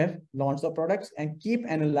when you have launched the products, and keep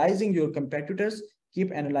analyzing your competitors, keep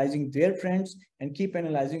analyzing their trends, and keep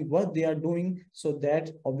analyzing what they are doing, so that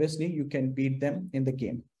obviously you can beat them in the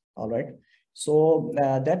game. All right. So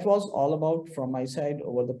that was all about from my side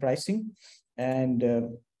over the pricing. And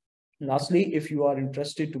lastly, if you are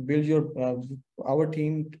interested to build our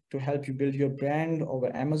team to help you build your brand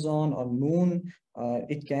over Amazon or Noon,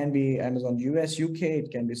 it can be Amazon US, UK,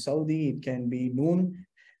 it can be Saudi, it can be Noon,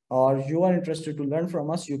 or you are interested to learn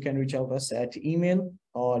from us, you can reach out to us at email,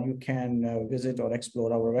 or you can visit or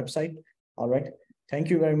explore our website. All right. Thank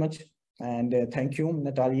you very much. And thank you,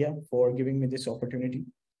 Natalia, for giving me this opportunity.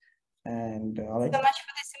 And all right. So much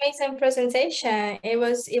for this amazing presentation. It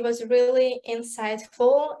was really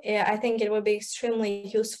insightful. I think it will be extremely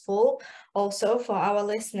useful also for our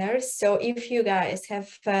listeners. So if you guys have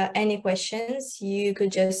any questions, you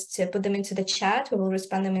could just put them into the chat. We will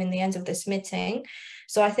respond them in the end of this meeting.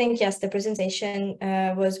 So I think, yes, the presentation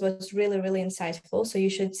was really, really insightful. So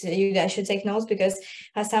you guys should take notes, because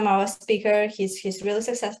Hussam, our speaker, he's really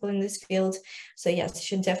successful in this field. So yes, you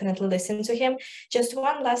should definitely listen to him. Just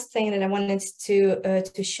one last thing that I wanted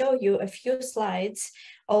to show you, a few slides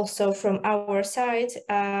also from our side.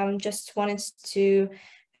 Just wanted to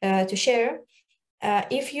share.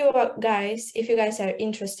 If you guys are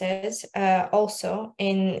interested also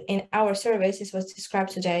in our services was described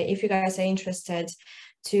today, if you guys are interested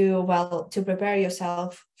to prepare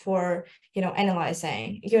yourself for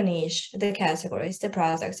analyzing your niche, the categories, the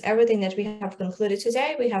products, everything that we have concluded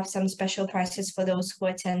today, we have some special prices for those who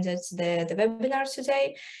attended the webinar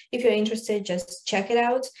today. If you're interested, just check it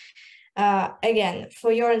out. Again,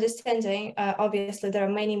 for your understanding, obviously there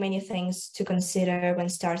are many things to consider when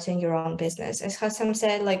starting your own business. As Hussam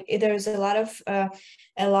said, like there's a lot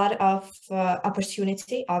of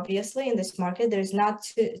opportunity, obviously, in this market. There's not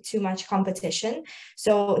too much competition.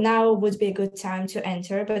 So now would be a good time to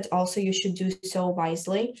enter, but also you should do so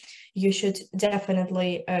wisely. You should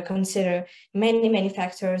definitely consider many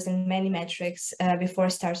factors and many metrics before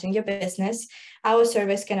starting your business. Our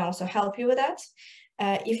service can also help you with that.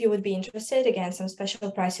 If you would be interested, again, some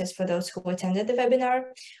special prices for those who attended the webinar.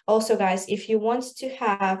 Also, guys, if you want to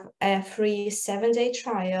have a free 7-day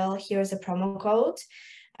trial, here's a promo code.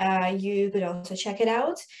 You could also check it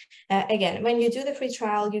out. Again, when you do the free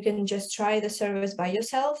trial, you can just try the service by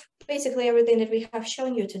yourself. Basically, everything that we have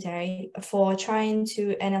shown you today for trying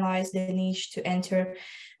to analyze the niche to enter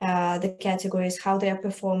the categories, how they are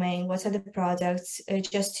performing, what are the products,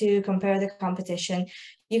 just to compare the competition.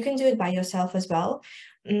 You can do it by yourself as well.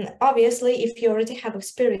 Obviously, if you already have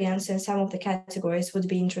experience in some of the categories, would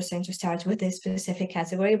be interesting to start with this specific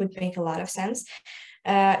category, would make a lot of sense.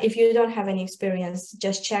 If you don't have any experience,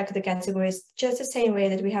 just check the categories just the same way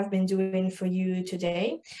that we have been doing for you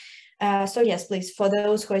today. So yes, please, for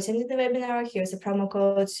those who attended the webinar, here's a promo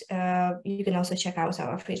code. You can also check out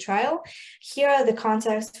our free trial. Here are the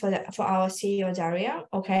contacts for our CEO, Daria.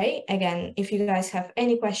 Okay, again, if you guys have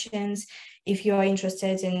any questions, if you're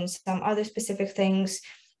interested in some other specific things,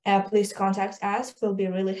 please contact us. We'll be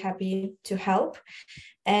really happy to help.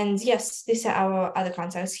 And yes, these are our other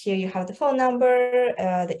contacts. Here you have the phone number,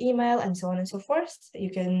 the email, and so on and so forth. You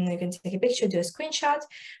can take a picture, do a screenshot.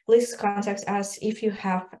 Please contact us if you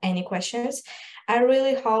have any questions. I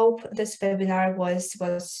really hope this webinar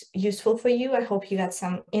was useful for you. I hope you got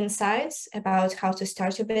some insights about how to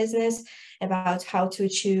start your business, about how to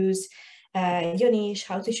choose your niche,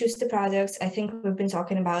 how to choose the products. I think we've been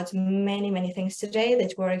talking about many things today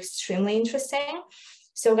that were extremely interesting.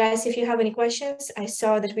 So guys, if you have any questions, I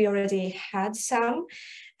saw that we already had some.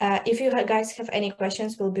 If you guys have any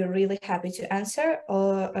questions, we'll be really happy to answer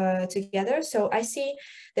together. So I see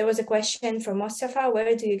there was a question from Mustafa,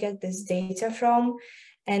 where do you get this data from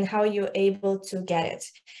and how you're able to get it?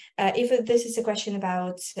 If this is a question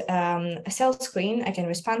about a Sellscreen, I can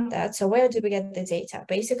respond to that. So where do we get the data?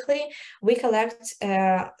 Basically, we collect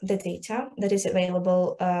the data that is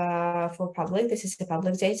available for public. This is the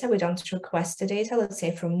public data. We don't request the data, let's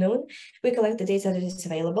say from noon. We collect the data that is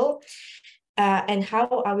available. And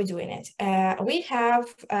how are we doing it? We have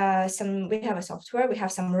a software, we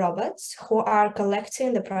have some robots who are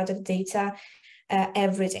collecting the product data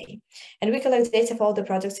every day. And we collect data for all the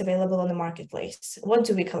products available on the marketplace. What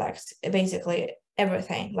do we collect? Basically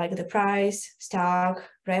everything, like the price, stock,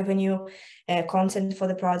 revenue, content for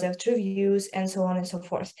the product, reviews, and so on and so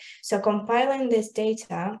forth. So compiling this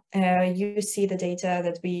data, you see the data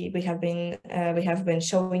that we have been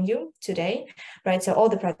showing you today, right? So all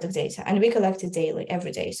the product data, and we collect it daily,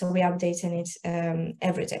 every day. So we updating it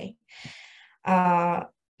every day. The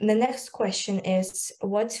next question is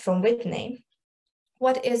what's from Whitney.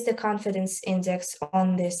 What is the confidence index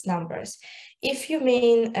on these numbers? If you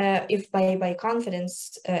mean, if by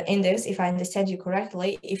confidence index, if I understand you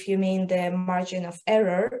correctly, if you mean the margin of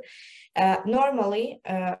error, normally,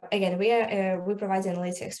 again, we provide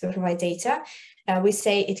analytics, we provide data. We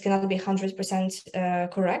say it cannot be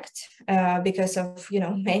 100% correct because of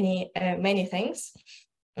many things.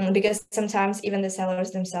 Because sometimes even the sellers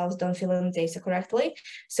themselves don't fill in the data correctly.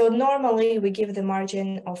 So normally we give the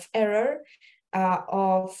margin of error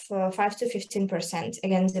of 5 to 15%,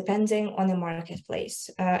 again, depending on the marketplace.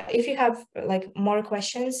 If you have more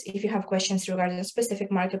questions, if you have questions regarding a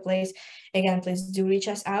specific marketplace, again, please do reach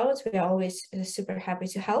us out. We are always super happy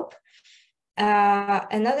to help.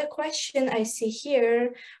 Another question I see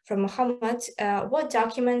here from Muhammad, what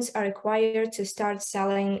documents are required to start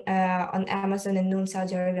selling on Amazon and Noon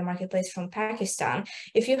Saudi Arabia marketplace from Pakistan?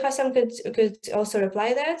 If you have some could also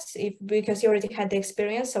reply that, because you already had the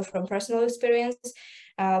experience, so from personal experience,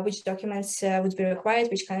 which documents would be required,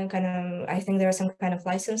 which kind of I think there are some kind of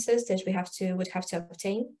licenses that we would have to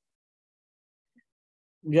obtain.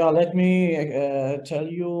 Yeah, let me tell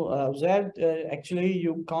you, Zed, actually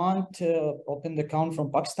you can't open the account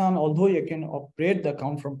from Pakistan, although you can operate the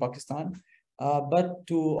account from Pakistan. But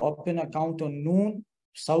to open account on Noon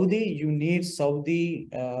Saudi, you need Saudi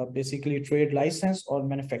basically trade license or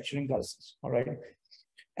manufacturing license, all right?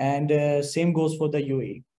 And same goes for the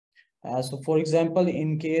UAE. So for example,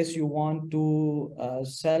 in case you want to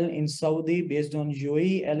sell in Saudi based on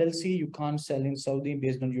UAE LLC, you can't sell in Saudi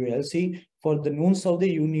based on UAE LLC. For the Noon Saudi,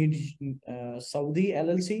 you need Saudi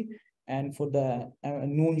LLC. And for the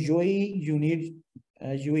Noon UAE, you need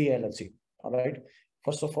UAE LLC, all right?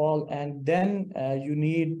 first of all, and then you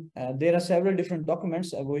need, there are several different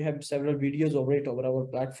documents. We have several videos over it over our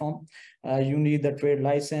platform. You need the trade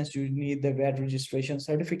license, you need the VAT registration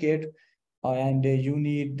certificate, and you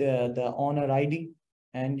need the owner ID,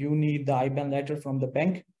 and you need the IBAN letter from the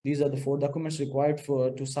bank. These are the 4 documents required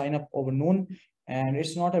to sign up over Noon, and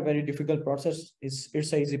it's not a very difficult process. It's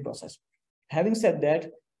an easy process. Having said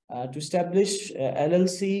that, to establish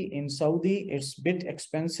LLC in Saudi, it's a bit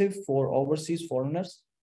expensive for overseas foreigners,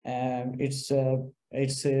 and it's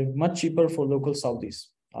much cheaper for local Saudis.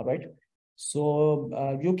 All right.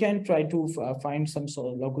 So you can try to find some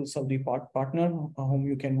sort of local Saudi partner whom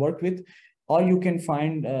you can work with, or you can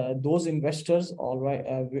find those investors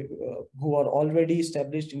who are already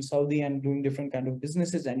established in Saudi and doing different kind of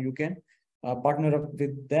businesses, and you can partner up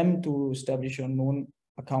with them to establish your Noon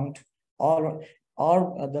account.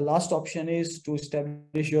 Or the last option is to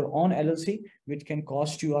establish your own LLC, which can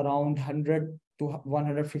cost you around 100 to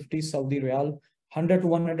 150 Saudi Riyal, 100 to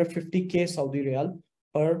 150K Saudi Riyal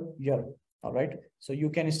per year. All right. So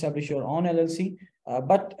you can establish your own LLC,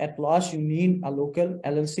 but at last you need a local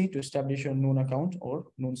LLC to establish your Noon account or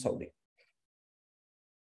Noon Saudi.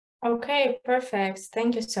 Okay, perfect.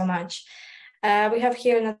 Thank you so much. We have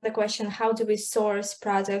here another question. How do we source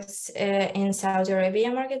products in Saudi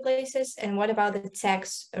Arabia marketplaces? And what about the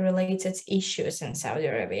tax-related issues in Saudi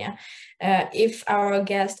Arabia? If our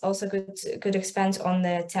guest also could expand on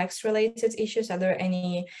the tax-related issues, are there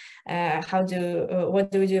any,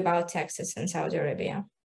 what do we do about taxes in Saudi Arabia?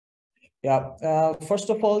 Yeah,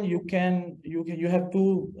 first of all, you have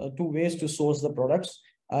two ways to source the products.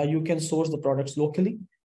 You can source the products locally,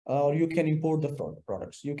 or you can import the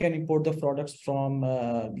products. You can import the products from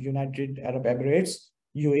United Arab Emirates,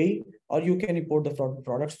 UAE, or you can import the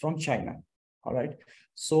products from China. All right.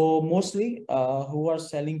 So mostly who are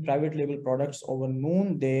selling private label products over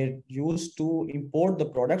Noon, they used to import the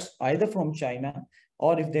products either from China,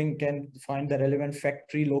 or if they can find the relevant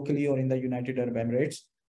factory locally or in the United Arab Emirates.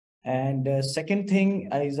 And second thing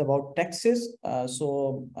is about taxes.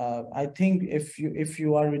 I think if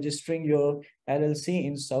you are registering your LLC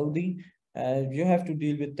in Saudi, you have to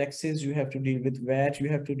deal with taxes, you have to deal with VAT, you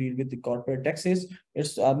have to deal with the corporate taxes.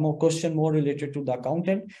 It's a question more related to the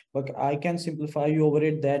accountant, but I can simplify you over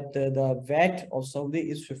it that the VAT of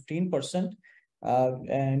Saudi is 15%.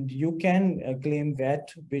 And you can claim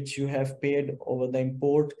VAT, which you have paid over the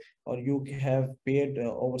import, or you have paid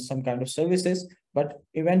over some kind of services, but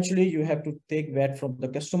eventually you have to take VAT from the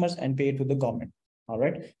customers and pay it to the government. All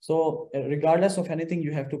right. So regardless of anything,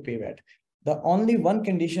 you have to pay VAT. The only one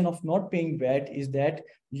condition of not paying VAT is that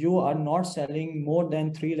you are not selling more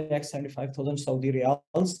than 3,75,000 Saudi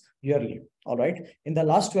Riyals yearly. All right. In the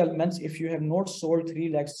last 12 months, if you have not sold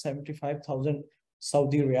 3,75,000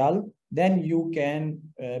 Saudi Riyal, then you can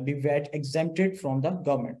be VAT exempted from the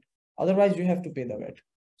government. Otherwise, you have to pay the VAT.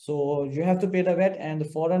 So you have to pay the VAT, and the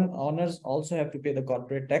foreign owners also have to pay the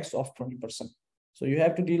corporate tax of 20%. So you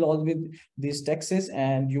have to deal all with these taxes,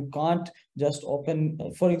 and you can't just open,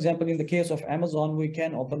 for example, in the case of Amazon, we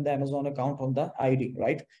can open the Amazon account on the ID,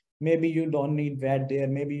 right? Maybe you don't need VAT there.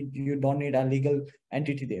 Maybe you don't need a legal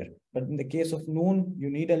entity there. But in the case of Noon, you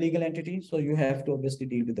need a legal entity. So you have to obviously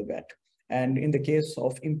deal with the VAT. And in the case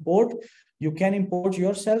of import, you can import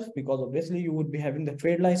yourself because obviously you would be having the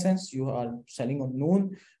trade license, you are selling on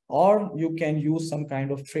Noon, or you can use some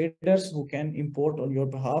kind of traders who can import on your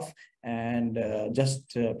behalf and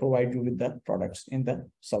just provide you with the products in the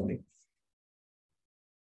Saudi.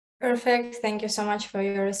 Perfect. Thank you so much for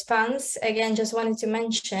your response. Again, just wanted to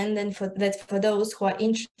mention then for those who are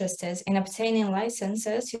interested in obtaining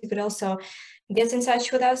licenses, you could also get in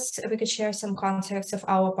touch with us. We could share some contacts of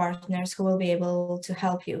our partners who will be able to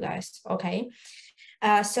help you guys. Okay.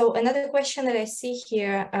 So another question that I see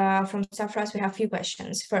here from Safras, we have a few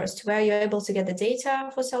questions. First, where are you able to get the data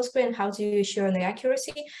for Sellscreen? How do you ensure on the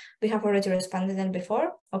accuracy? We have already responded on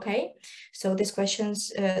before. Okay, so this question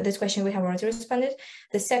we have already responded.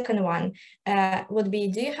 The second one would be,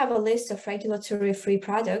 do you have a list of regulatory-free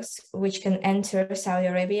products which can enter Saudi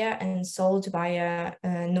Arabia and sold via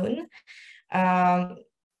Noon?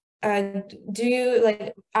 Do you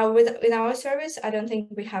in our service? I don't think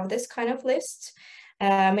we have this kind of list.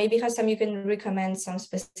 Maybe Hussam, you can recommend some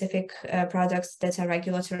specific products that are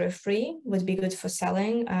regulatory free, would be good for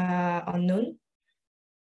selling on Noon.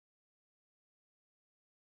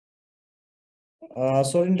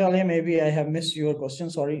 Sorry, Natalia, maybe I have missed your question.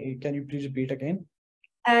 Sorry, can you please repeat again?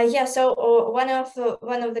 Yeah, so one of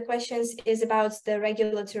the questions is about the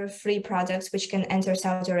regulatory free products which can enter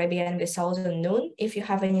Saudi Arabia and be sold on Noon. If you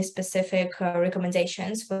have any specific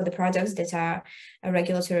recommendations for the products that are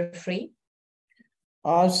regulatory free.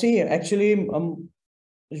 See, actually,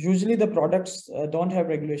 usually the products don't have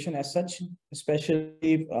regulation as such,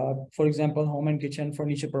 especially, for example, home and kitchen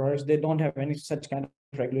furniture products, they don't have any such kind of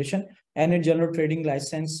regulation. And in general trading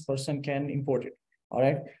license, person can import it. All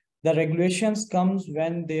right. The regulations comes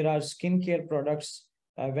when there are skincare products,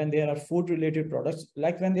 when there are food related products,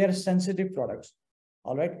 like when they are sensitive products.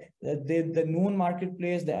 All right. The Noon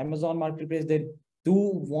marketplace, the Amazon marketplace, they do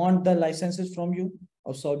want the licenses from you,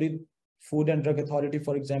 of Saudi Food and Drug Authority,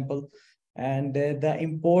 for example. And the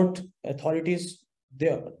import authorities,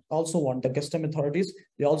 they also want, the custom authorities,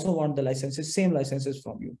 they also want the licenses, same licenses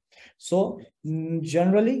from you. So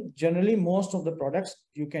generally most of the products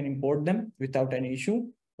you can import them without any issue,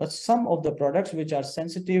 but some of the products which are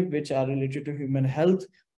sensitive, which are related to human health,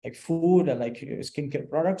 like food and like skincare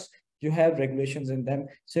products, you have regulations in them.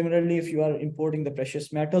 Similarly, if you are importing the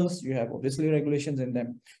precious metals, you have obviously regulations in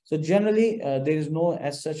them. So generally, there is no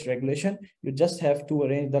as such regulation. You just have to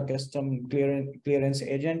arrange the custom clearance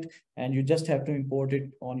agent, and you just have to import it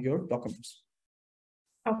on your documents.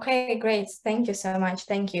 Okay, great. Thank you so much.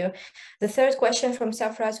 Thank you. The third question from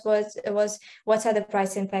Safras was what are the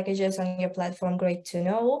pricing packages on your platform? Great to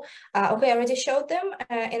know. Okay, I already showed them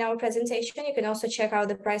in our presentation. You can also check out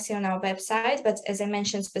the pricing on our website. But as I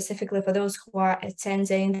mentioned, specifically for those who are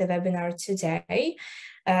attending the webinar today,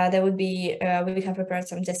 there would be we have prepared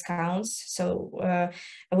some discounts, so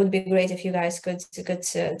it would be great if you guys could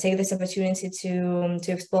take this opportunity to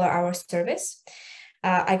explore our service.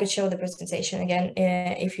 I could show the presentation again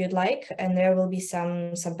if you'd like, and there will be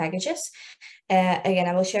some packages. Again,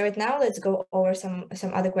 I will share it now. Let's go over some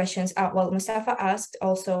other questions. Well, Mustafa asked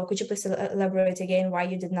also, could you please elaborate again why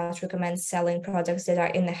you did not recommend selling products that are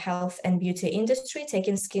in the health and beauty industry,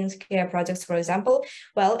 taking skincare products, for example?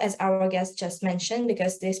 Well, as our guest just mentioned,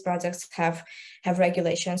 because these products have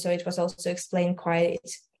regulations, so it was also explained quite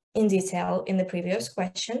in detail in the previous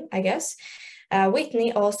question, I guess.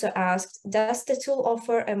 Whitney also asked, does the tool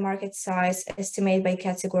offer a market size estimate by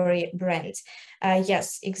category brand?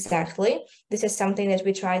 Yes, exactly. This is something that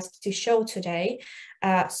we tried to show today.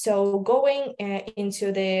 So going into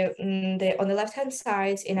on the left-hand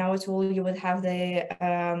side in our tool, you would have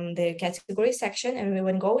the category section, and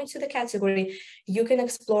when going to the category, you can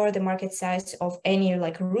explore the market size of any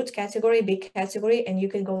like root category, big category, and you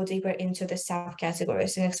can go deeper into the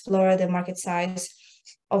subcategories and explore the market size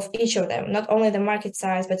of each of them, not only the market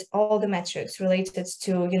size, but all the metrics related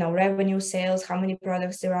to, revenue, sales, how many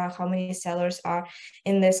products there are, how many sellers are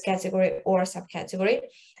in this category or subcategory.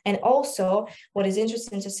 And also what is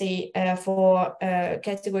interesting to see for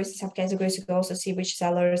categories and subcategories, you can also see which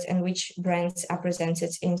sellers and which brands are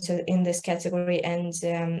presented in this category and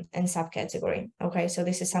subcategory. Okay, so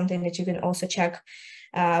this is something that you can also check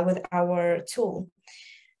with our tool.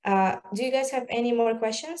 Do you guys have any more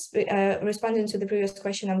questions? Responding to the previous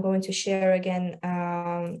question, I'm going to share again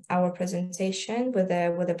our presentation with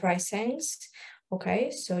the pricings. Okay,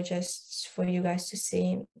 so just for you guys to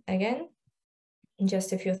see again,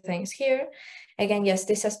 just a few things here. Again, yes,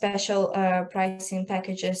 these are special pricing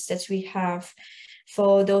packages that we have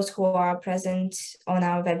for those who are present on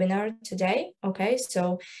our webinar today. Okay,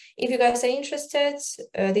 so if you guys are interested,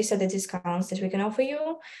 these are the discounts that we can offer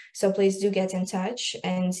you. So please do get in touch,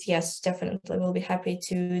 and yes, definitely we'll be happy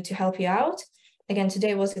to help you out. Again,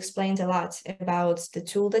 today was explained a lot about the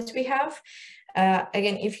tool that we have.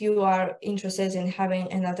 Again, if you are interested in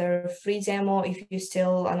having another free demo, if you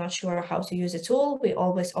still are not sure how to use the tool, we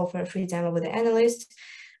always offer a free demo with the analyst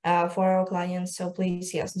for our clients. So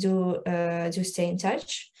please, yes, do stay in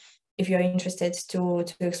touch if you're interested to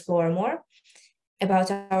explore more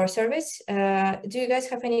about our service. Do you guys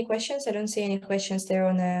have any questions? I don't see any questions there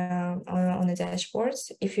on the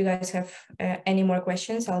dashboards. If you guys have any more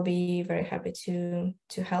questions, I'll be very happy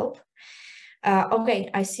to help. Okay,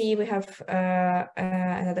 I see we have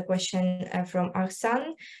another question from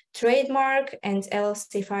Ahsan. Trademark and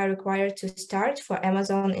LLC file required to start for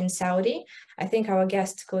Amazon in Saudi. I think our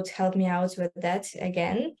guest could help me out with that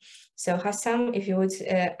again. So Hussam, if you would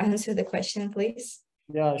answer the question, please.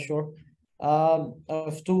 Yeah, sure.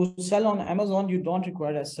 To sell on Amazon, you don't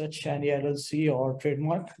require as such any LLC or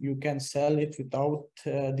trademark. You can sell it without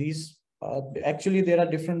these. Actually, there are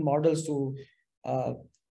different models to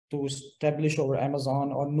establish over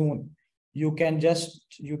Amazon or Noon. You can just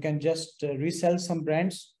resell some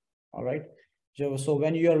brands. All right. So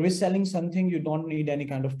when you are reselling something, you don't need any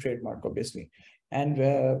kind of trademark, obviously. And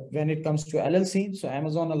when it comes to LLC, so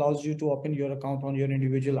Amazon allows you to open your account on your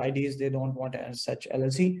individual IDs. They don't want as such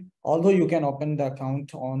LLC, although you can open the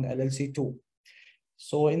account on LLC too.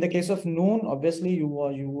 So in the case of Noon, obviously you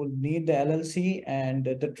will need the LLC, and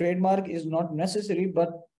the trademark is not necessary. But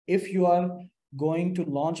if you are going to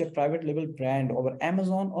launch a private label brand over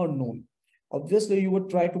Amazon or Noon, obviously you would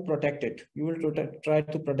try to protect it. You will try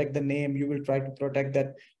to protect the name. You will try to protect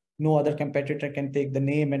that no other competitor can take the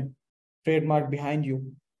name and trademark behind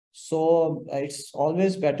you. So it's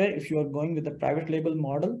always better if you are going with the private label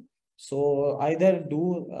model. So either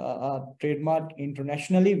do a trademark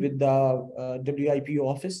internationally with the WIPO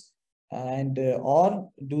office, and or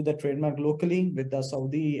do the trademark locally with the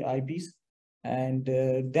Saudi IPs, and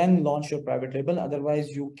then launch your private label.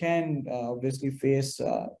 Otherwise, you can obviously face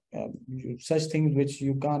such things which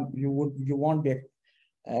you won't be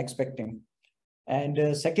expecting.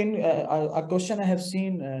 And second, a question I have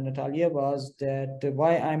seen, Natalia, was that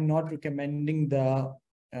why I'm not recommending the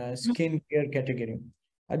skincare category.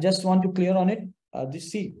 I just want to clear on it.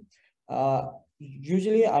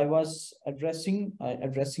 Usually I was addressing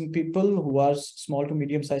people who are small to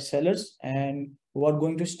medium sized sellers and who are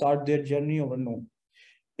going to start their journey over Noon.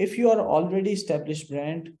 If you are already established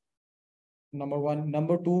brand, number one.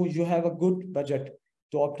 Number two, you have a good budget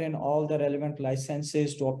to obtain all the relevant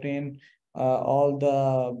licenses, to obtain all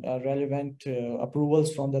the relevant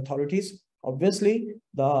approvals from the authorities. Obviously,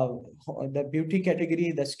 the beauty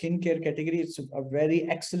category, the skincare category, it's a very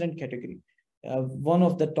excellent category. One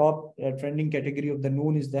of the top trending category of the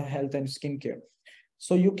Noon is the health and skincare.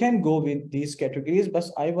 So you can go with these categories, but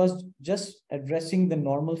I was just addressing the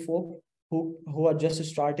normal folk who are just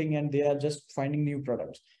starting and they are just finding new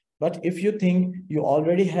products. But if you think you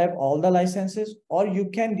already have all the licenses or you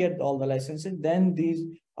can get all the licenses, then these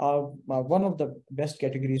are one of the best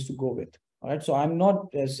categories to go with. All right. So I'm not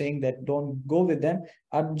saying that don't go with them.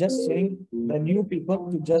 I'm just saying the new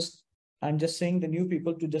people to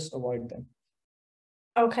just avoid them.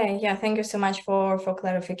 Okay, yeah, thank you so much for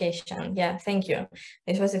clarification. Yeah, thank you.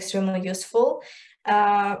 It was extremely useful.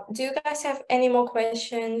 Do you guys have any more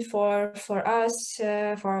questions for us,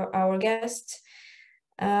 for our guests?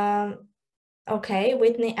 Okay,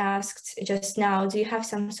 Whitney asked just now, do you have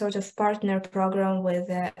some sort of partner program with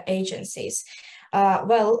agencies?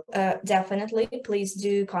 Well, definitely, please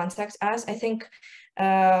do contact us. I think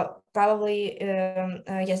probably,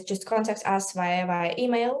 yes, just contact us via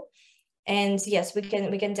email. And yes, we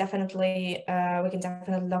can definitely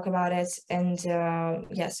talk about it, and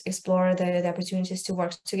yes, explore the opportunities to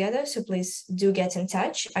work together. So please do get in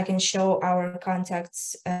touch. I can show our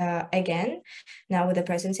contacts again now with the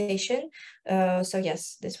presentation. So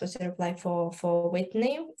yes, this was a reply for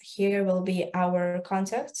Whitney. Here will be our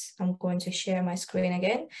contacts. I'm going to share my screen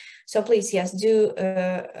again. So please, yes, do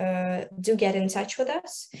get in touch with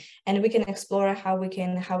us, and we can explore how we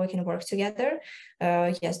can work together.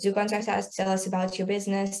 Yes, do contact us, tell us about your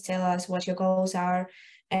business, tell us what your goals are,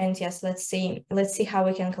 and yes, let's see how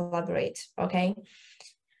we can collaborate. Okay.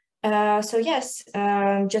 So yes,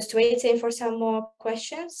 just waiting for some more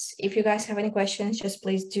questions. If you guys have any questions, just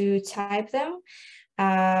please do type them.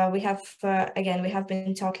 We have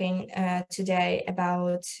been talking today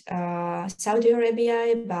about Saudi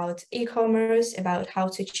Arabia, about e-commerce, about how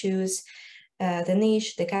to choose the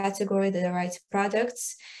niche, the category, the right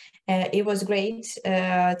products. It was great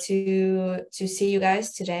to see you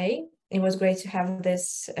guys today. It was great to have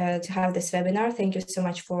this webinar. Thank you so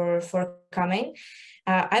much for coming.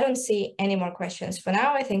 I don't see any more questions for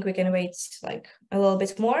now. I think we can wait like a little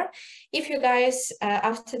bit more. If you guys,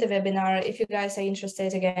 after the webinar, if you guys are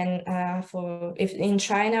interested again in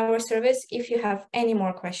trying our service, if you have any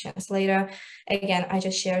more questions later, again, I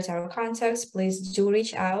just shared our contacts. Please do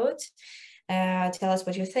reach out. Tell us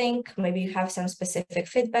what you think. Maybe you have some specific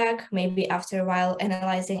feedback. Maybe after a while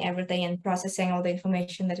analyzing everything and processing all the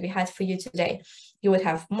information that we had for you today, you would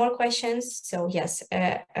have more questions. So yes,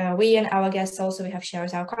 we and our guests also, we have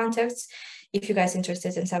shared our contacts. If you guys are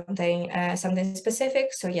interested in something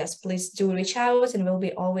specific, so yes, please do reach out, and we'll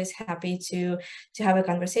be always happy to have a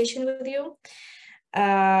conversation with you.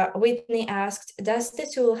 Whitney asked, does the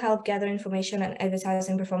tool help gather information on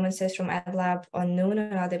advertising performances from AdLab on Noon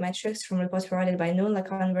and other metrics from reports provided by Noon, like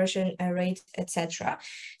conversion rate, etc.?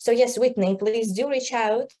 So yes, Whitney, please do reach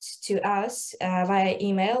out to us via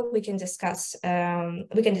email. We can discuss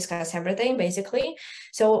everything basically.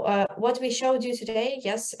 So what we showed you today,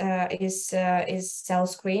 yes, is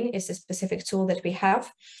Sellscreen, is a specific tool that we have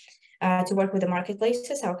to work with the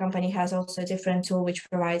marketplaces. Our company has also a different tool which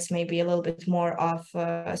provides maybe a little bit more of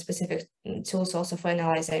specific tools also for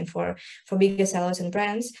analyzing for bigger sellers and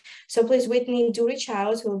brands. So please, Whitney, do reach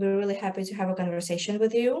out. We'll be really happy to have a conversation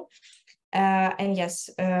with you. And yes,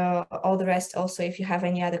 all the rest also, if you have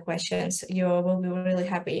any other questions, we'll be really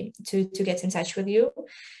happy to get in touch with you.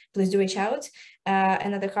 please do reach out.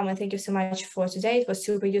 Another comment, thank you so much for today. It was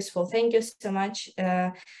super useful. Thank you so much.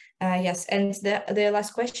 Yes, and the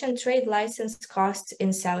last question, trade license cost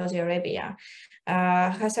in Saudi Arabia.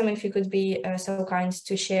 Hussam, if you could be so kind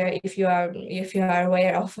to share if you are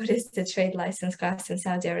aware of what is the trade license cost in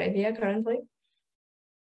Saudi Arabia currently.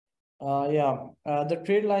 The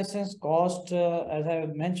trade license cost, as I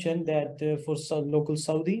have mentioned, that for local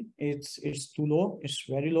Saudi, it's too low, it's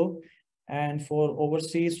very low, and for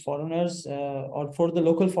overseas foreigners or for the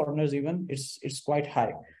local foreigners even, it's quite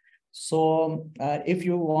high. So if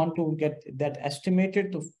you want to get that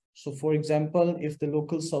estimated, so for example, if the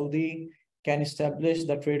local Saudi can establish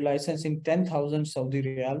the trade license in 10,000 Saudi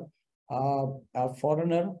Riyal, a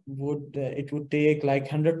foreigner it would take like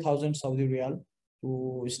 100,000 Saudi Riyal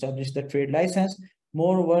to establish the trade license.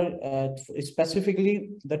 Moreover,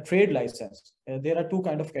 specifically the trade license, there are two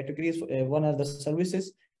kinds of categories. One are the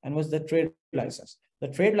services and was the trade license. The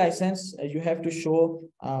trade license, you have to show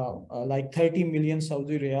like 30 million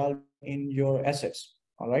Saudi Riyal in your assets.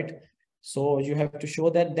 All right. So you have to show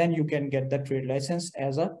that, then you can get the trade license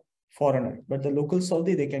as a foreigner, but the local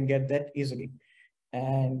Saudi, they can get that easily.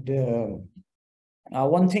 And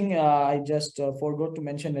one thing I just forgot to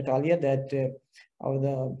mention, Natalia, that the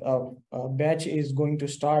batch is going to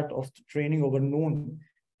start of training over noon,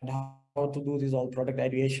 and how to do this all product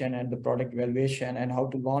ideation and the product evaluation and how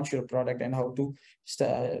to launch your product and how to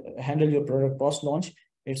handle your product post launch.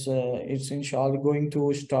 It's inshallah going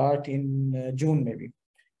to start in June maybe.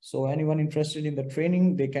 So anyone interested in the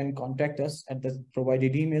training, they can contact us at the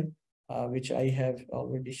provided email, which I have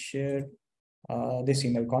already shared. This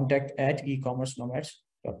email,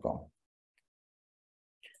 contact@ecommercenomads.com.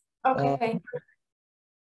 Okay.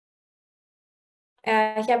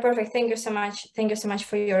 Yeah, perfect. Thank you so much. Thank you so much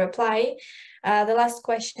for your reply. The last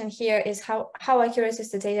question here is how accurate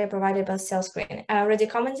is the data provided by Sellscreen? I already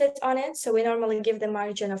commented on it. So we normally give the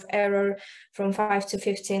margin of error from 5 to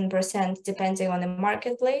 15% depending on the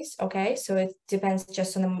marketplace. Okay, so it depends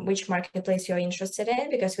just on which marketplace you're interested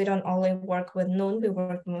in, because we don't only work with Noon, we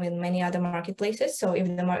work with many other marketplaces. So if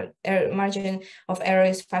the margin of error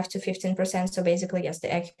is 5 to 15%, so basically, yes,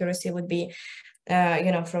 the accuracy would be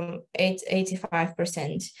from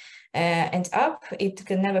 85% and up. It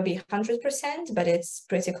can never be 100%, but it's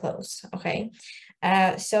pretty close. Okay.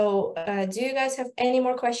 So do you guys have any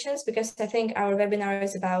more questions? Because I think our webinar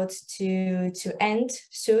is about to end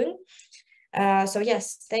soon. So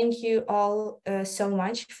yes, thank you all so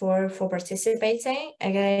much for participating.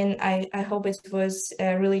 Again, I hope it was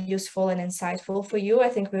really useful and insightful for you. I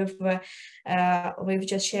think we've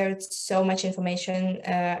just shared so much information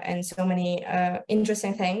and so many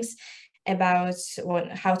interesting things about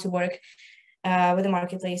how to work with the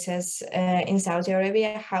marketplaces in Saudi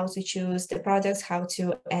Arabia, how to choose the products, how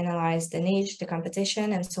to analyze the niche, the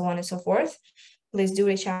competition, and so on and so forth. Please do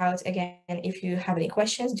reach out again if you have any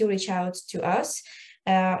questions. Do reach out to us.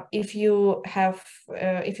 If you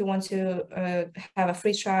want to have a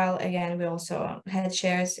free trial, again, we also had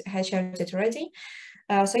shared it already.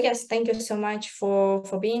 So yes, thank you so much for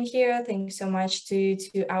being here. Thank you so much to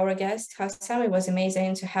our guest, Hussam. It was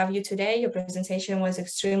amazing to have you today. Your presentation was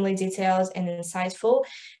extremely detailed and insightful,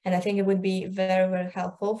 and I think it would be very, very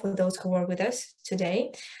helpful for those who were with us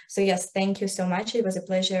today. So yes, thank you so much. It was a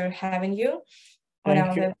pleasure having you.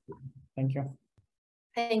 Thank you.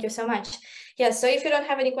 Thank you so much. Yeah, so if you don't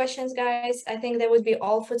have any questions, guys, I think that would be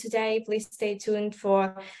all for today. Please stay tuned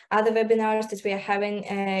for other webinars that we are having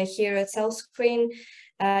here at Sellscreen.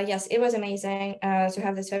 Yes, it was amazing to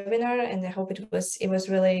have this webinar, and I hope it was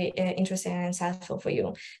really interesting and insightful for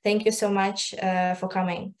you. Thank you so much for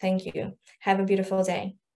coming. Thank you. Have a beautiful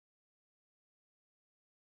day.